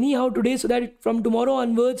anyhow today, so that from tomorrow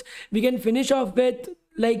onwards we can finish off with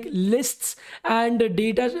like lists and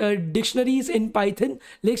data dictionaries in Python,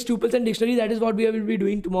 lists, tuples and dictionary. That is what we will be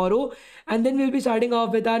doing tomorrow, and then we'll be starting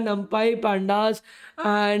off with our NumPy, pandas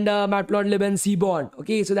and Matplotlib and Seaborn.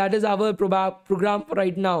 Okay, so that is our program for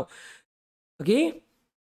right now. Okay,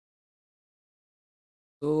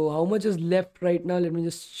 so how much is left right now? Let me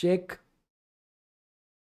just check.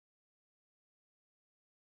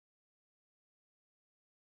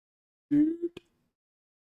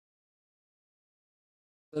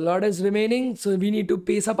 A lot is remaining, so we need to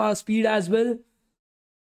pace up our speed as well.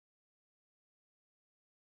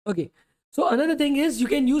 Okay, so another thing is you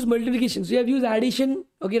can use multiplication. So you have used addition,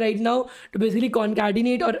 okay, right now to basically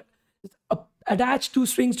concatenate or attach two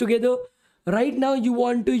strings together. Right now you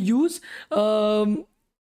want to use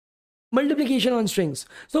multiplication on strings.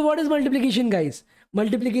 So what is multiplication, guys?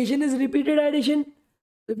 Multiplication is repeated addition.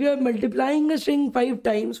 If you are multiplying a string 5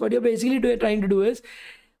 times, what you're basically trying to do is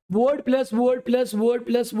word plus word plus word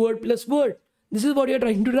plus word plus word. This is what you're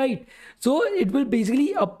trying to write. So it will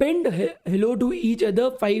basically append hello to each other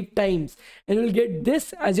 5 times, and you'll get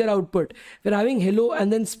this as your output. If you're having hello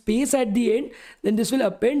and then space at the end, then this will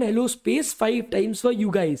append hello space 5 times for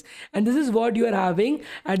you guys. And this is what you are having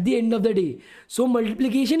at the end of the day. So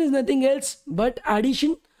multiplication is nothing else but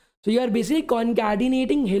addition. So you are basically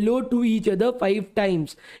concatenating hello to each other 5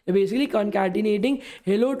 times. You're basically concatenating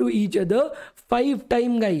hello to each other 5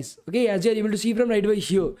 times, guys. Okay, as you're able to see from right over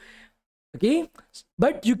here. Okay,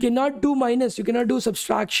 but you cannot do minus, you cannot do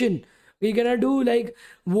subtraction, you cannot do like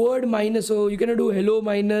word minus, so you cannot do hello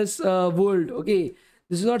minus word. Okay,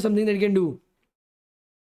 this is not something that you can do.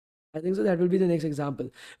 I think so that will be the next example.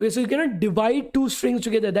 Okay, so you cannot divide 2 strings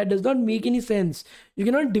together. That does not make any sense. You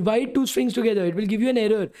cannot divide 2 strings together. It will give you an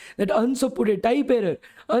error, that unsupported type error,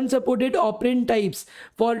 unsupported operand types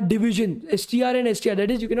for division, str and str. That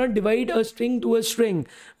is, you cannot divide a string to a string.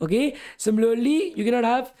 Okay, similarly, you cannot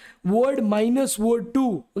have word minus word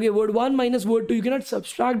 2. Okay, word 1 minus word 2. You cannot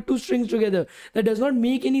subtract 2 strings together. That does not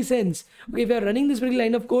make any sense. Okay, if you are running this particular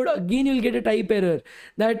line of code, again you will get a type error,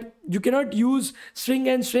 that you cannot use string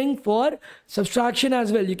and string for subtraction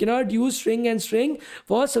as well. You cannot use string and string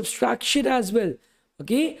for subtraction as well.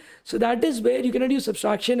 Okay, so that is where you cannot use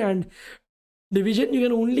subtraction and division. You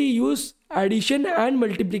can only use addition and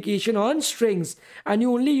multiplication on strings, and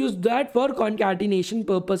you only use that for concatenation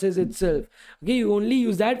purposes itself. Okay, you only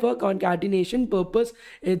use that for concatenation purpose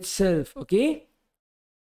itself. Okay.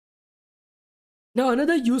 Now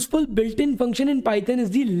another useful built-in function in Python is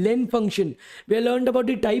the len function. We have learned about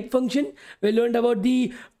the type function, we learned about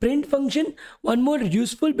the print function. One more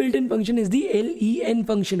useful built-in function is the len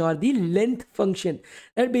function, or the length function,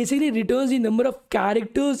 that basically returns the number of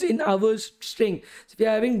characters in our string. So if you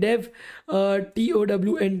are having dev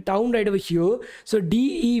town town right over here, so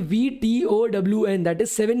devtown, that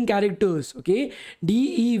is 7 characters. Okay,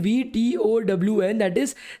 devtown, that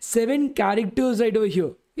is 7 characters right over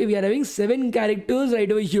here. Okay, we are having 7 characters right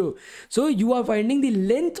over here. So you are finding the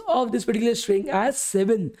length of this particular string as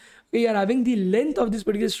 7. We are having the length of this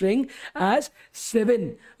particular string as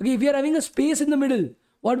 7. Okay, if you are having a space in the middle,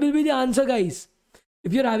 what will be the answer, guys?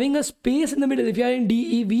 If you are having a space in the middle, if you are in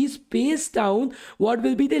dev space down, what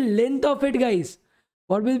will be the length of it, guys?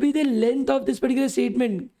 What will be the length of this particular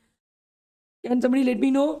statement? Can somebody let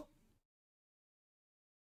me know?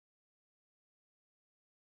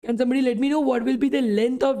 Can somebody let me know what will be the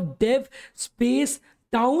length of dev space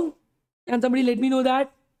town? Can somebody let me know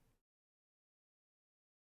that?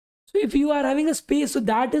 So if you are having a space, so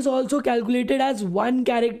that is also calculated as 1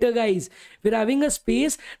 character, guys. If you're having a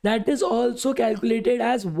space, that is also calculated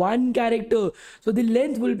as 1 character. So the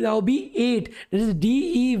length will now be 8. This is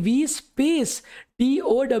dev space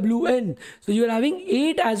town. So you are having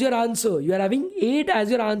 8 as your answer. You are having 8 as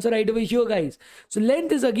your answer right over here, guys. So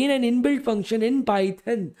length is again an inbuilt function in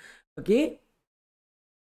Python. Okay.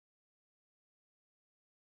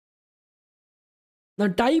 Now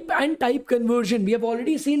type and type conversion. We have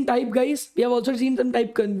already seen type, guys. We have also seen some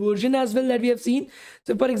type conversion as well that we have seen.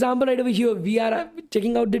 So for example, right over here, we are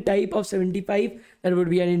checking out the type of 75. That would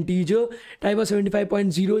be an integer. Type of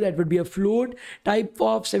 75.0, that would be a float. Type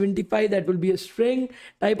of 75, that will be a string.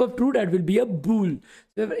 Type of true, that will be a bool.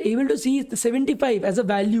 So we are able to see the 75 as a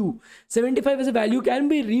value. 75 as a value can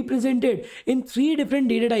be represented in 3 different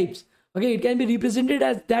data types. Okay, it can be represented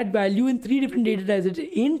as that value in 3 different data types. It's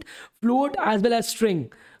int, float, as well as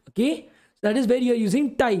string. Okay, so that is where you are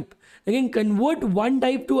using type. You can convert one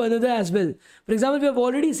type to another as well. For example, we have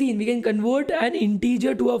already seen we can convert an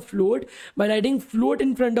integer to a float by writing float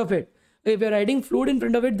in front of it. If you're writing float in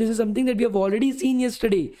front of it, this is something that we have already seen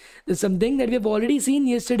yesterday. This is something that we have already seen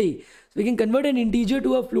yesterday. So we can convert an integer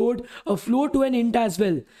to a float to an int as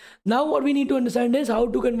well. Now what we need to understand is how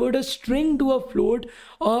to convert a string to a float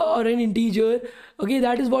or an integer. Okay,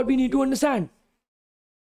 that is what we need to understand.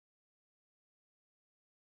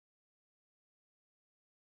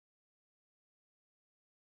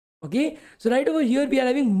 Okay, so right over here we are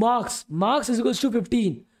having marks. Marks is equals to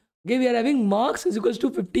 15. Okay, we are having marks is equals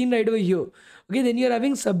to 15 right over here. Okay, then you are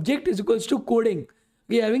having subject is equals to coding.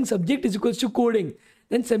 Okay, you are having subject is equals to coding.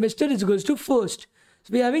 Then semester is equals to first.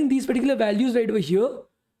 So we are having these particular values right over here.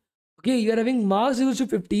 Okay, you are having marks is equals to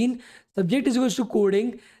 15, subject is equals to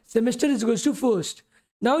coding, semester is equals to first.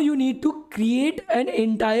 Now you need to create an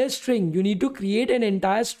entire string. You need to create an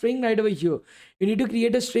entire string right over here. You need to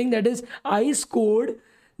create a string that is I scored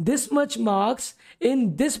this much marks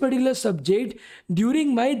in this particular subject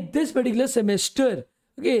during my this particular semester.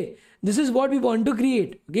 Okay, this is what we want to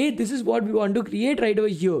create. Okay, this is what we want to create right over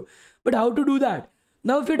here. But how to do that?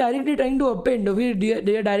 Now if you're directly trying to append, if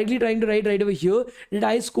they are directly trying to write right over here that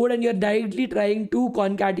I scored, and you're directly trying to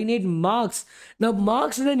concatenate marks. Now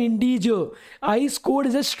marks is an integer, I scored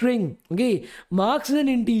is a string. Okay, marks is an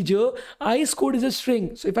integer, I scored is a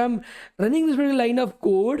string. So if I'm running this particular line of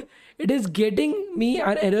code, it is getting me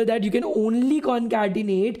an error that you can only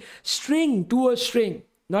concatenate string to a string,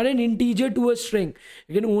 not an integer to a string.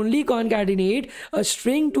 You can only concatenate a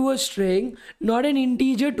string to a string, not an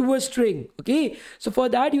integer to a string. Okay, so for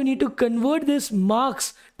that you need to convert this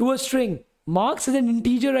marks to a string. Marks is an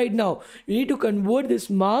integer right now. You need to convert this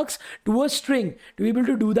marks to a string. To be able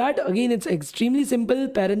to do that, again, it's extremely simple.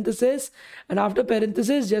 Parenthesis, and after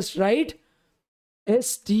parenthesis, just write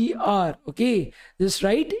str. Okay, just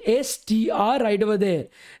write str right over there.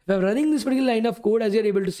 If I'm running this particular line of code, as you're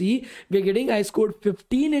able to see, we're getting I scored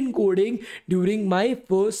 15 in coding during my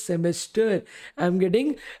first semester.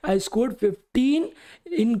 I scored 15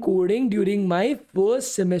 in coding during my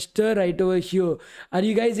first semester right over here. Are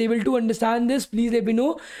you guys able to understand this? Please let me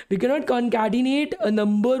know. We cannot concatenate a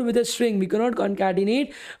number with a string. We cannot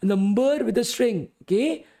concatenate a number with a string.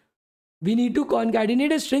 Okay, we need to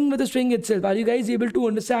concatenate a string with a string itself. Are you guys able to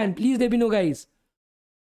understand? Please let me know, guys.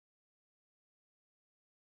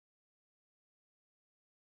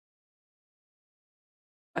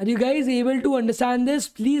 Are you guys able to understand this?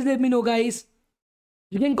 Please let me know, guys.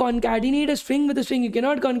 You can concatenate a string with a string. You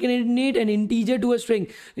cannot concatenate an integer to a string.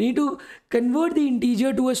 You need to convert the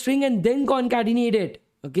integer to a string and then concatenate it.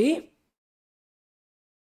 Okay?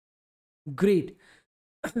 Great.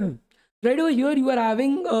 Right over here, you are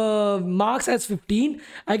having marks as 15.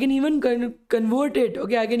 I can even convert it.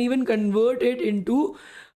 Okay, I can even convert it into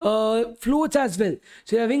floats as well.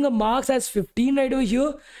 So you're having a marks as 15 right over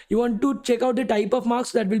here. You want to check out the type of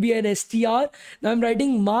marks. That will be an str. Now I'm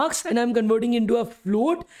writing marks and I'm converting into a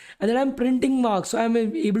float, and then I'm printing marks. So I'm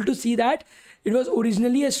able to see that it was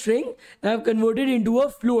originally a string. Now I've converted into a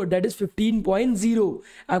float, that is 15.0.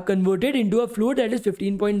 I've converted into a float, that is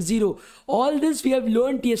 15.0. All this we have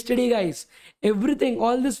learned yesterday, guys. Everything,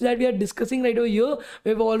 all this that we are discussing right over here,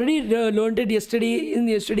 we've already learned it yesterday in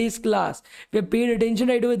yesterday's class. If you have paid attention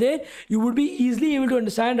right over there, you would be easily able to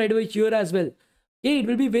understand right over here as well. Okay, it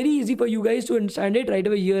will be very easy for you guys to understand it right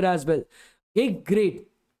over here as well. Okay, great.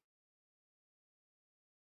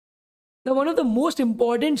 Now, one of the most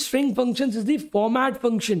important string functions is the format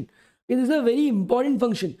function. Okay, this is a very important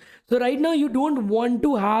function. So right now you don't want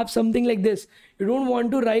to have something like this. You don't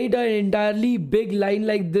want to write an entirely big line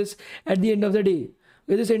like this at the end of the day.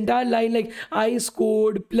 Okay, this entire line like I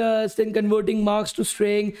scored plus then converting marks to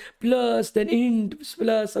string plus then int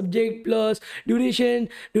plus subject plus duration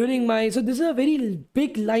during my. So this is a very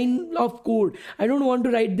big line of code. I don't want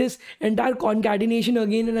to write this entire concatenation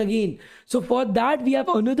again and again. So for that we have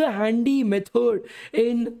another handy method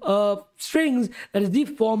in strings, that is the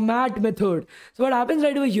format method. So what happens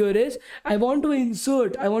right over here is I want to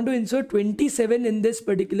insert 27 in this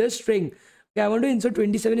particular string. Okay, I want to insert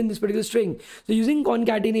 27 in this particular string. So using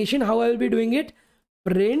concatenation, how I will be doing it?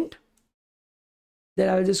 Print. Then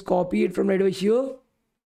I will just copy it from right over here.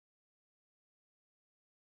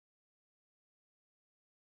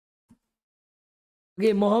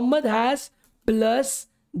 Okay, Muhammad has plus,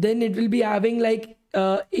 then it will be having like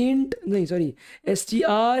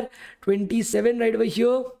str 27 right over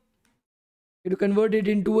here. To convert it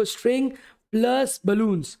into a string plus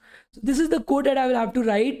balloons. So this is the code that I will have to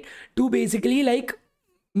write to basically like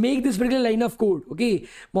make this particular line of code. Okay,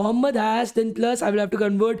 Muhammad has, then plus I will have to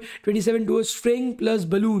convert 27 to a string plus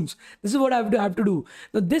balloons. This is what I have to do.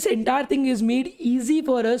 Now this entire thing is made easy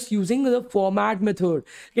for us using the format method.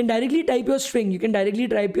 You can directly type your string. You can directly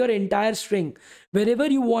type your entire string wherever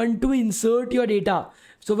you want to insert your data.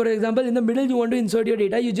 So for example, in the middle you want to insert your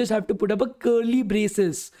data, you just have to put up a curly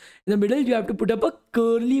braces. In the middle you have to put up a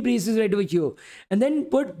curly braces right over here, and then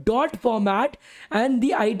put dot format and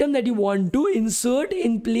the item that you want to insert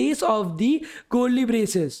in place of the curly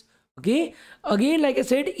braces. Okay, again like I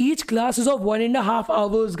said, each class is of 1.5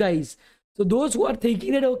 hours, guys. So those who are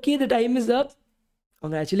thinking that okay, the time is up,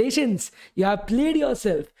 congratulations, you have played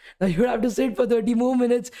yourself. Now you have to sit for 30 more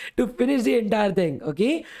minutes to finish the entire thing.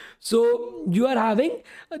 Okay, so you are having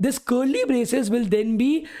this curly braces will then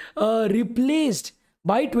be replaced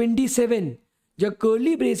by 27. Your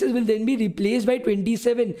curly braces will then be replaced by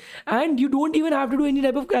 27, and you don't even have to do any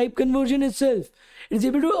type of type conversion itself. It is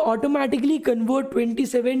able to automatically convert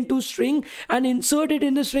 27 to string and insert it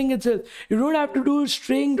in the string itself. You don't have to do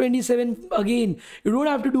string 27 again. You don't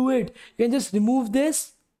have to do it. You can just remove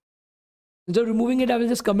this. Instead of removing it, I will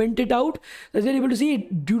just comment it out. As you're able to see,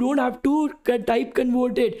 you don't have to type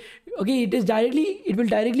convert it. Okay, it will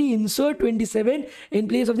directly insert 27 in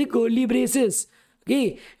place of the curly braces.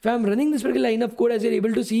 Okay, if I'm running this particular line of code, as you're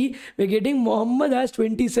able to see, we're getting Mohammed has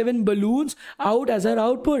 27 balloons out as our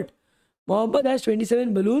output. Mohammed has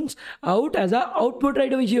 27 balloons out as our output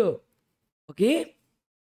right over here. Okay.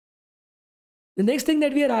 The next thing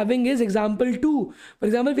that we are having is example 2. For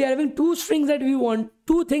example, we are having two things that we want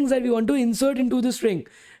to insert into the string.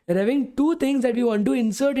 We're having two things that we want to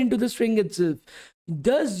insert into the string itself.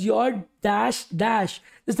 Does your dash dash?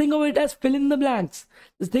 Just think about it as fill in the blanks.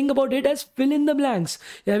 Just think about it as fill in the blanks.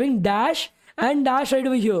 You're having dash and dash right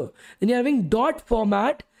over here. Then you're having dot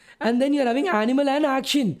format. And then you're having animal and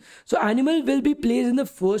action. So animal will be placed in the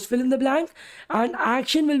first fill in the blank and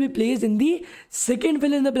action will be placed in the second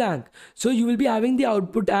fill in the blank. So you will be having the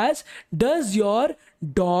output as does your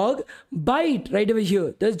dog bite right over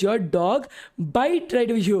here. Does your dog bite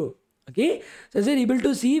right over here. Okay, so as you're able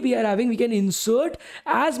to see, we can insert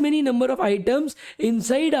as many number of items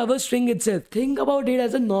inside our string itself. Think about it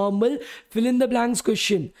as a normal fill in the blanks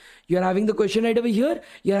question. You're having the question right over here.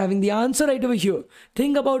 You're having the answer right over here.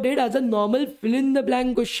 Think about it as a normal fill in the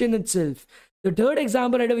blank question itself. The third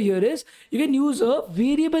example right over here is you can use a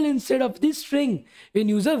variable instead of this string. You can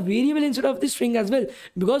use a variable instead of this string as well.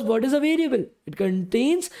 Because what is a variable? It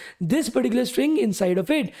contains this particular string inside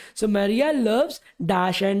of it. So Maria loves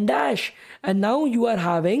dash and dash. And now you are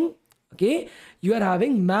having, okay, you are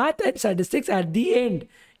having math and statistics at the end.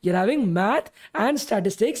 You're having math and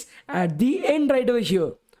statistics at the end right over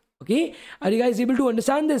here. Okay, are you guys able to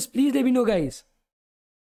understand this? Please let me know, guys.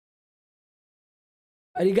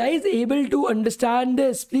 Are you guys able to understand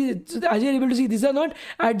this? Please, as you're able to see, these are not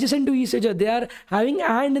adjacent to each other. They are having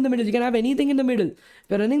and in the middle. You can have anything in the middle. If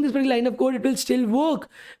you're running this particular line of code, it will still work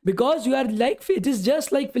because you are like, it is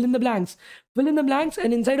just like fill in the blanks. Fill in the blanks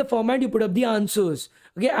and inside a format, you put up the answers.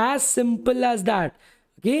 Okay, as simple as that.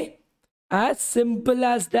 Okay, as simple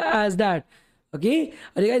as that. Okay,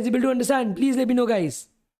 are you guys able to understand? Please let me know, guys.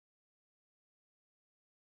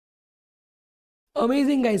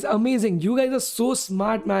 Amazing, guys, amazing. You guys are so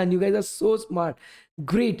smart, man. You guys are so smart.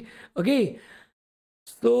 Great. Okay,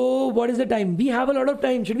 so what is the time? We have a lot of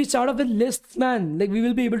time. Should we start off with lists, man? Like we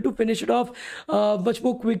will be able to finish it off much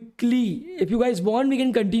more quickly. If you guys want, we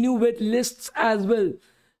can continue with lists as well.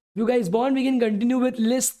 If you guys want, we can continue with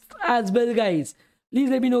lists as well, guys. Please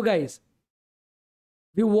let me know, guys.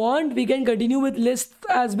 If you want, we can continue with lists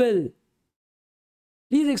as well.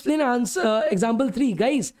 Please explain answer example 3,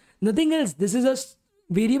 guys. Nothing else. This is a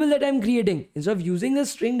variable that I'm creating. Instead of using a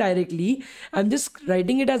string directly, I'm just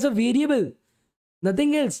writing it as a variable.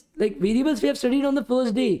 Nothing else. Like variables we have studied on the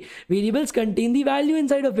first day. Variables contain the value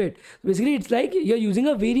inside of it. Basically, it's like you're using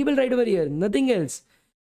a variable right over here. Nothing else.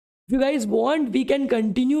 If you guys want, we can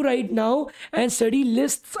continue right now and study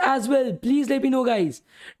lists as well. Please let me know, guys.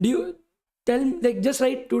 Do you tell me, like, just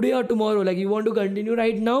write today or tomorrow? Like, you want to continue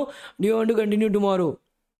right now? Do you want to continue tomorrow?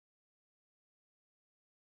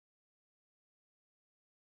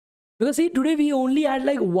 Because see, today we only had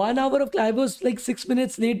like 1 hour of class. I was like 6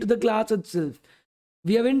 minutes late to the class itself.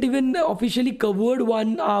 We haven't even officially covered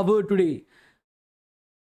 1 hour today.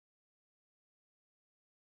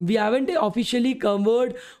 We haven't officially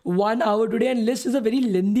covered 1 hour today, and list is a very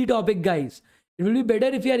lengthy topic, guys. It will be better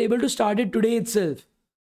if you are able to start it today itself.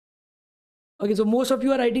 Okay, so most of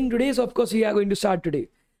you are writing today, so of course we are going to start today.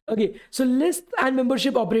 Okay, so list and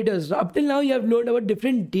membership operators. Up till now, you have learned about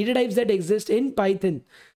different data types that exist in Python.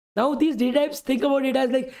 Now these data types, think about it as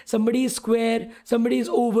like somebody is square, somebody is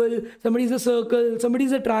oval, somebody is a circle, somebody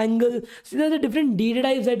is a triangle. So these are the different data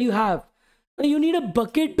types that you have. Now you need a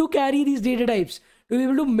bucket to carry these data types, to be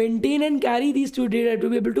able to maintain and carry these two data types, to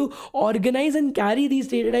be able to organize and carry these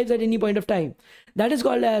data types at any point of time. That is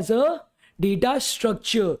called as a data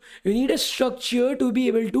structure. You need a structure to be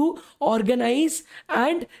able to organize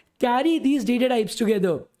and carry these data types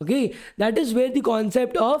together. Okay, that is where the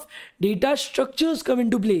concept of data structures come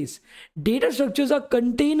into place. Data structures are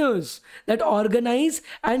containers that organize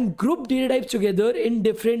and group data types together in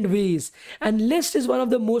different ways, and list is one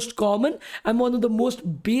of the most common and one of the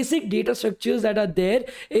most basic data structures that are there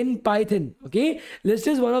in Python. Okay, list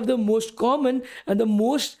is one of the most common and the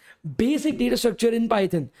most basic data structure in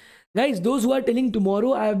Python. Guys, those who are telling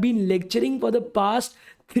tomorrow, I have been lecturing for the past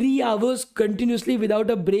 3 hours continuously without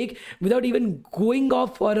a break, without even going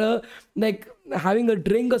off for a like having a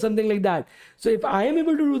drink or something like that. So if I am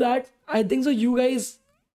able to do that, I think so you guys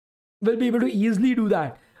will be able to easily do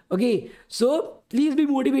that. Okay, so please be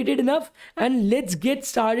motivated enough, and let's get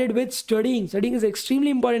started with studying. Studying is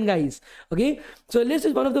extremely important, guys. Okay, so list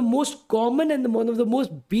is one of the most common and one of the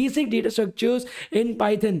most basic data structures in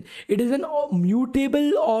Python. It is an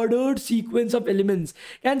mutable ordered sequence of elements.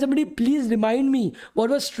 Can somebody please remind me what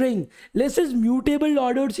was string? List is mutable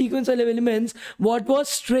ordered sequence of elements. What was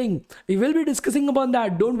string? We will be discussing upon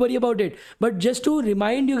that, don't worry about it. But just to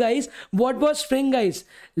remind you guys, what was string, guys?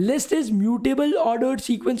 List is mutable ordered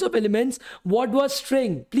sequence of elements. What was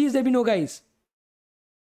string? Please let me know, guys.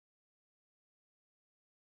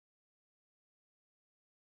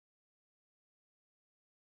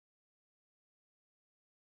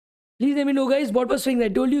 Please let me know, guys, what was string. I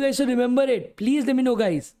told you guys to remember it. Please let me know,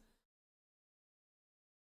 guys.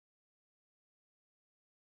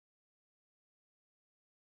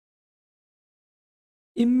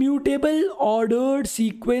 Immutable ordered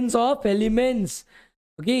sequence of elements.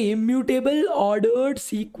 Okay, immutable ordered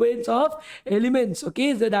sequence of elements.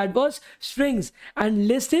 Okay, so that was strings. And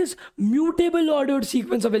list is mutable ordered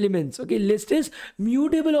sequence of elements. Okay, list is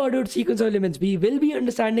mutable ordered sequence of elements. We will be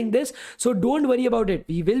understanding this, so don't worry about it.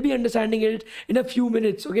 We will be understanding it in a few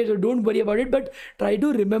minutes. Okay, so don't worry about it, but try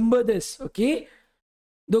to remember this. Okay,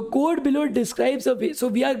 the code below describes a way.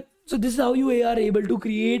 So this is how you are able to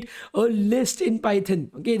create a list in Python.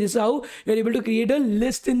 Okay, this is how you're able to create a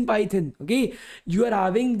list in Python. Okay, you are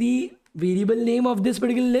having the variable name of this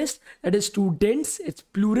particular list, that is students, it's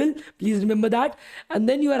plural, please remember that. And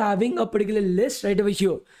then you are having a particular list right over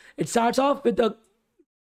here. It starts off with a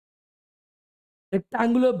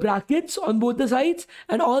rectangular brackets on both the sides,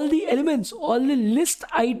 and all the elements, all the list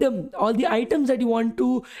item, all the items that you want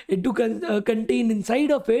to contain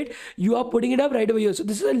inside of it, you are putting it up right over here. So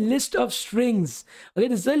this is a list of strings. Okay,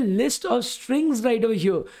 this is a list of strings right over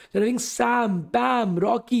here. So having Sam, Pam,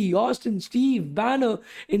 Rocky, Austin, Steve, Banner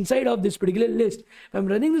inside of this particular list. If I'm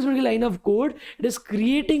running this particular line of code, it is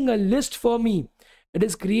creating a list for me. It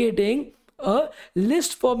is creating a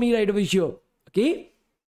list for me right over here. Okay,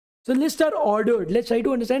 so lists are ordered. Let's try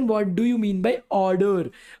to understand what do you mean by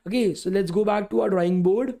order. Okay, so let's go back to our drawing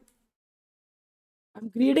board.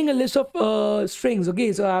 I'm creating a list of strings.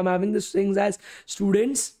 Okay, so I'm having the strings as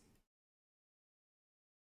students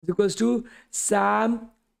is equals to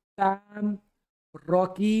Sam, Pam,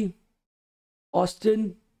 Rocky,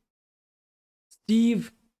 Austin,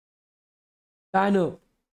 Steve, Banner.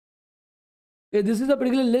 Okay, this is a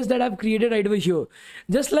particular list that I've created right over here.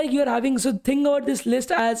 Just like you're having, so think about this list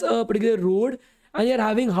as a particular road, and you're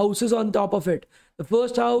having houses on top of it. The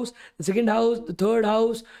first house, the second house, the third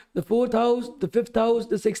house, the fourth house, the fifth house,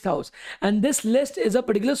 the sixth house. And this list is a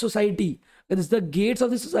particular society. It is the gates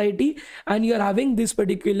of the society, and you're having this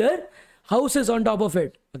particular houses on top of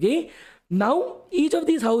it. Okay. Now, each of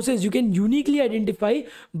these houses you can uniquely identify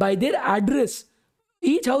by their address.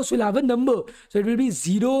 Each house will have a number. So it will be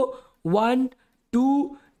 0, 1,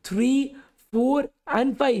 2, 3, 4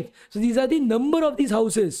 and 5. So these are the number of these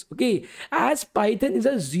houses. Okay, as Python is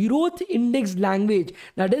a zeroth index language,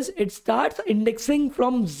 that is, it starts indexing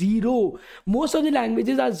from 0. Most of the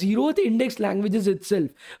languages are zeroth index languages itself.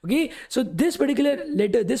 Okay, so this particular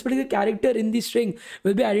letter, this particular character in the string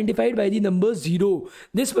will be identified by the number 0.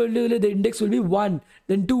 This particular, the index will be 1,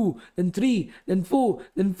 then 2, then 3, then 4,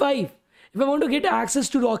 then 5. If I want to get access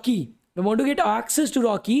to Rocky, then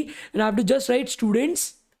I have to just write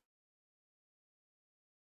students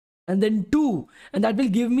and then 2, and that will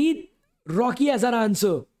give me Rocky as an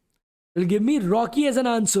answer. So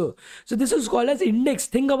this is called as index.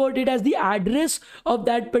 Think about it as the address of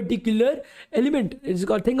that particular element. It's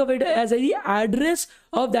called, think of it as the address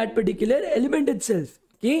of that particular element itself.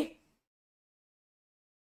 Okay.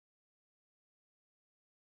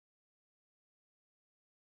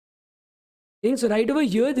 Okay, so right over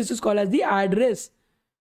here, this is called as the address.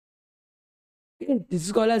 Okay, this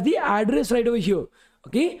is called as the address right over here.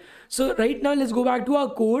 Okay, so right now let's go back to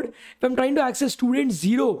our code. If I'm trying to access student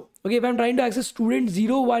 0, okay, if I'm trying to access student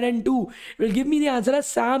 0, 1 and 2, it will give me the answer as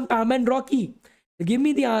Sam, Pam and Rocky. Give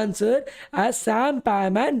me the answer as Sam,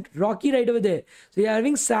 Pam and Rocky right over there. So you're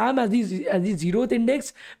having Sam as the 0th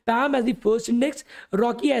index, Pam as the first index,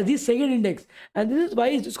 Rocky as the second index. And this is why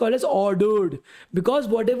it's called as ordered, because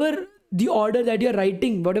whatever the order that you're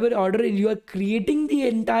writing, whatever order you are creating the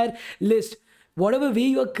entire list, whatever way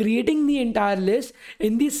you are creating the entire list,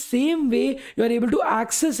 in the same way you are able to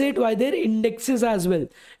access it via their indexes as well.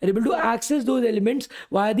 You're able to access those elements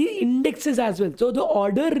via the indexes as well. So the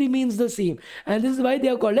order remains the same, and this is why they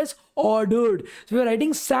are called as ordered. So we are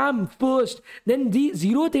writing Sam first, then the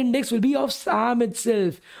 0th index will be of Sam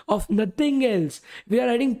itself, of nothing else. We are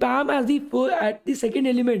writing Pam as at the second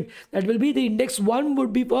element, that will be the index 1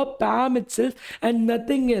 would be for Pam itself and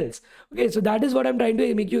nothing else. Okay, so that is what I'm trying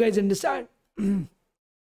to make you guys understand.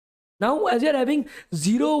 Now as you are having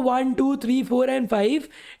 0, 1, 2, 3, 4 and 5,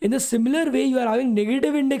 in the similar way you are having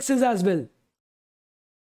negative indexes as well.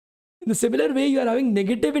 In the similar way you are having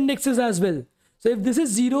negative indexes as well. So if this is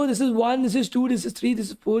 0, this is 1, this is 2, this is 3, this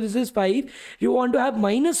is 4, this is 5. If you want to have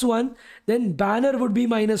 -1, then banner would be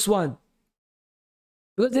 -1.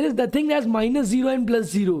 Because there is nothing as -0 and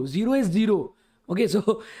 +0. 0 is 0. Okay,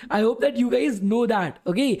 so I hope that you guys know that.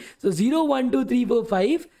 Okay, so 0, 1, 2, 3, 4,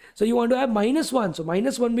 5. So you want to have -1. So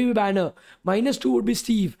 -1 will be banner. -2 would be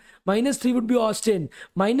Steve. -3 would be Austin.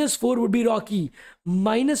 -4 would be Rocky.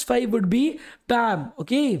 -5 would be Pam.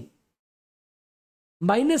 Okay.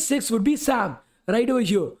 -6 would be Sam. Right over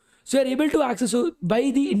here. So you are able to access, so by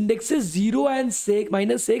the indexes 0 and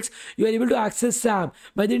 -6, you are able to access Sam.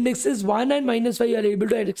 By the indexes 1 and -5, you are able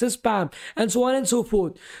to access Pam, and so on and so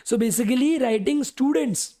forth. So basically writing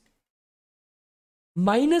students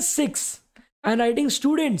 -6 and writing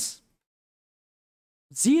students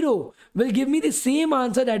 0 will give me the same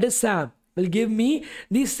answer, that is Sam. Will give me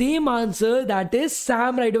the same answer, that is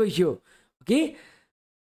Sam, right over here. Okay.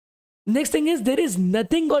 Next thing is, there is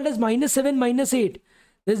nothing called as -7, -8.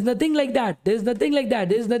 There's nothing like that. There's nothing like that.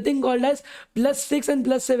 There's nothing called as +6 and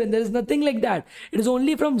 +7. There's nothing like that. It is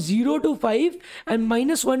only from 0 to 5 and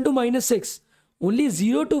 -1 to -6. Only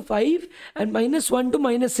 0 to 5 and -1 to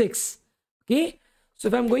 -6. Okay. So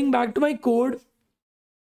if I'm going back to my code,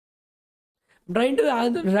 I'm trying to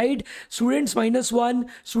write students -1,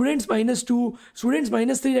 students -2, students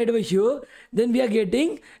 -3 right over here. Then we are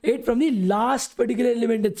getting it from the last particular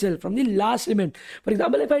element itself, from the last element. For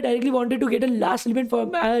example, if I directly wanted to get a last element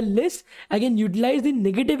from a list, I can utilize the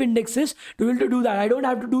negative indexes to be able to do that. I don't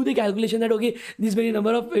have to do the calculation that, okay, this many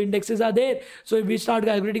number of indexes are there. So if we start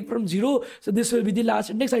calculating from 0, so this will be the last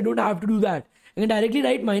index. I don't have to do that. I can directly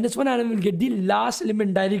write -1 and I will get the last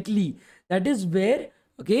element directly. That is where,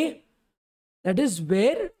 okay, that is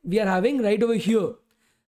where we are having right over here.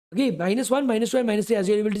 Okay, -1, -2 and -3, as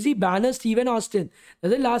you are able to see, Banner, Steve and Austin.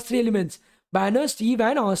 Those are the last 3 elements. Banner, Steve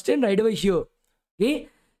and Austin right over here. Okay.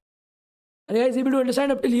 Are you guys able to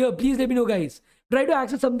understand up till here? Please let me know, guys. Try to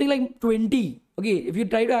access something like 20. Okay, if you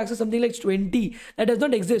try to access something like 20, that does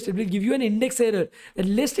not exist. It will give you an index error. The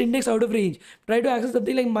list index out of range. Try to access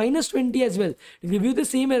something like -20 as well. It will give you the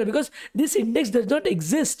same error because this index does not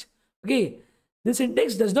exist. Okay, this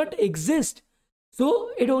index does not exist. So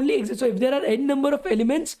it only exists. So if there are n number of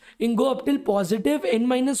elements, you can go up till positive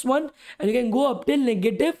n-1 and you can go up till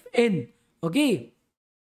negative n. Okay.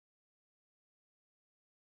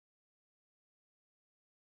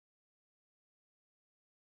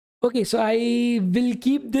 Okay, so I will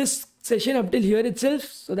keep this session up till here itself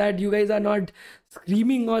so that you guys are not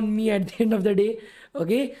screaming on me at the end of the day.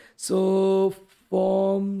 Okay, so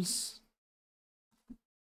forms.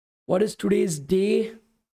 What is today's day?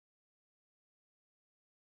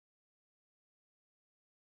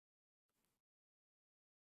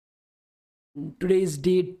 Today is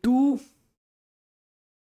day 2.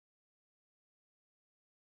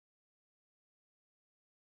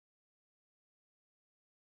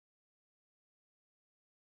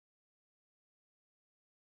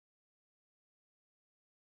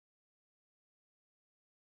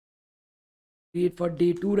 Create for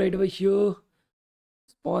day 2 right over here.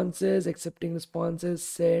 Responses, accepting responses,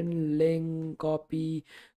 send, link, copy,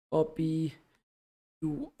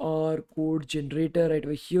 QR code generator right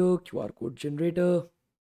over here, QR code generator,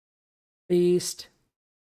 paste,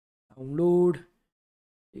 download,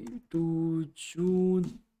 2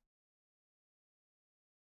 June.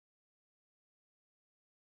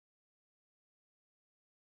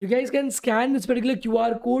 You guys can scan this particular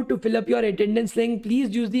QR code to fill up your attendance link.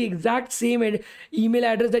 Please use the exact same email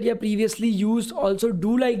address that you have previously used. Also,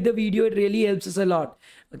 do like the video. It really helps us a lot.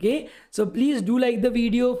 Okay, so please do like the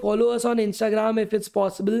video. Follow us on Instagram if it's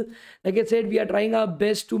possible. Like I said, we are trying our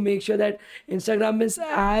best to make sure that Instagram is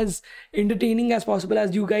as entertaining as possible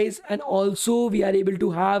as you guys, and also we are able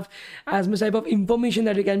to have as much type of information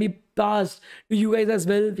that we can be task to you guys as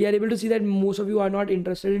well. We are able to see that most of you are not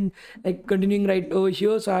interested in like continuing right over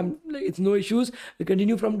here, so I'm like, it's no issues. We'll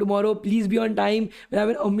continue from tomorrow. Please be on time. We'll have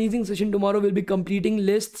an amazing session tomorrow. We'll be completing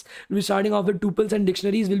lists. We'll be starting off with tuples and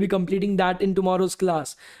dictionaries. We'll be completing that in tomorrow's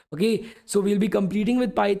class. Okay, so we'll be completing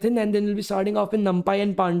with Python, and then we'll be starting off with NumPy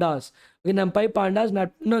and Pandas. Okay, NumPy, Pandas,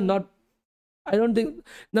 not I don't think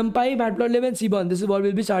NumPy, Matplotlib and Seaborn. This is what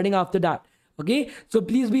we'll be starting after that. Okay, so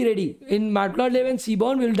please be ready. In Matplotlib and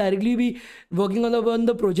Seaborn, we'll directly be working on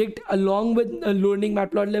the project along with learning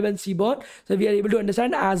Matplotlib and Seaborn, so we are able to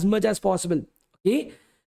understand as much as possible.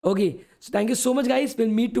 Okay, so thank you so much, guys. We'll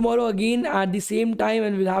meet tomorrow again at the same time,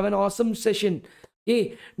 and we'll have an awesome session.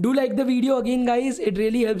 Okay, do like the video again, guys. It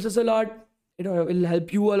really helps us a lot. It will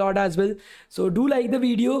help you a lot as well. So do like the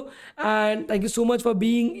video, and thank you so much for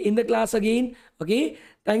being in the class again. Okay,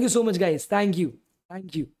 thank you so much, guys. Thank you.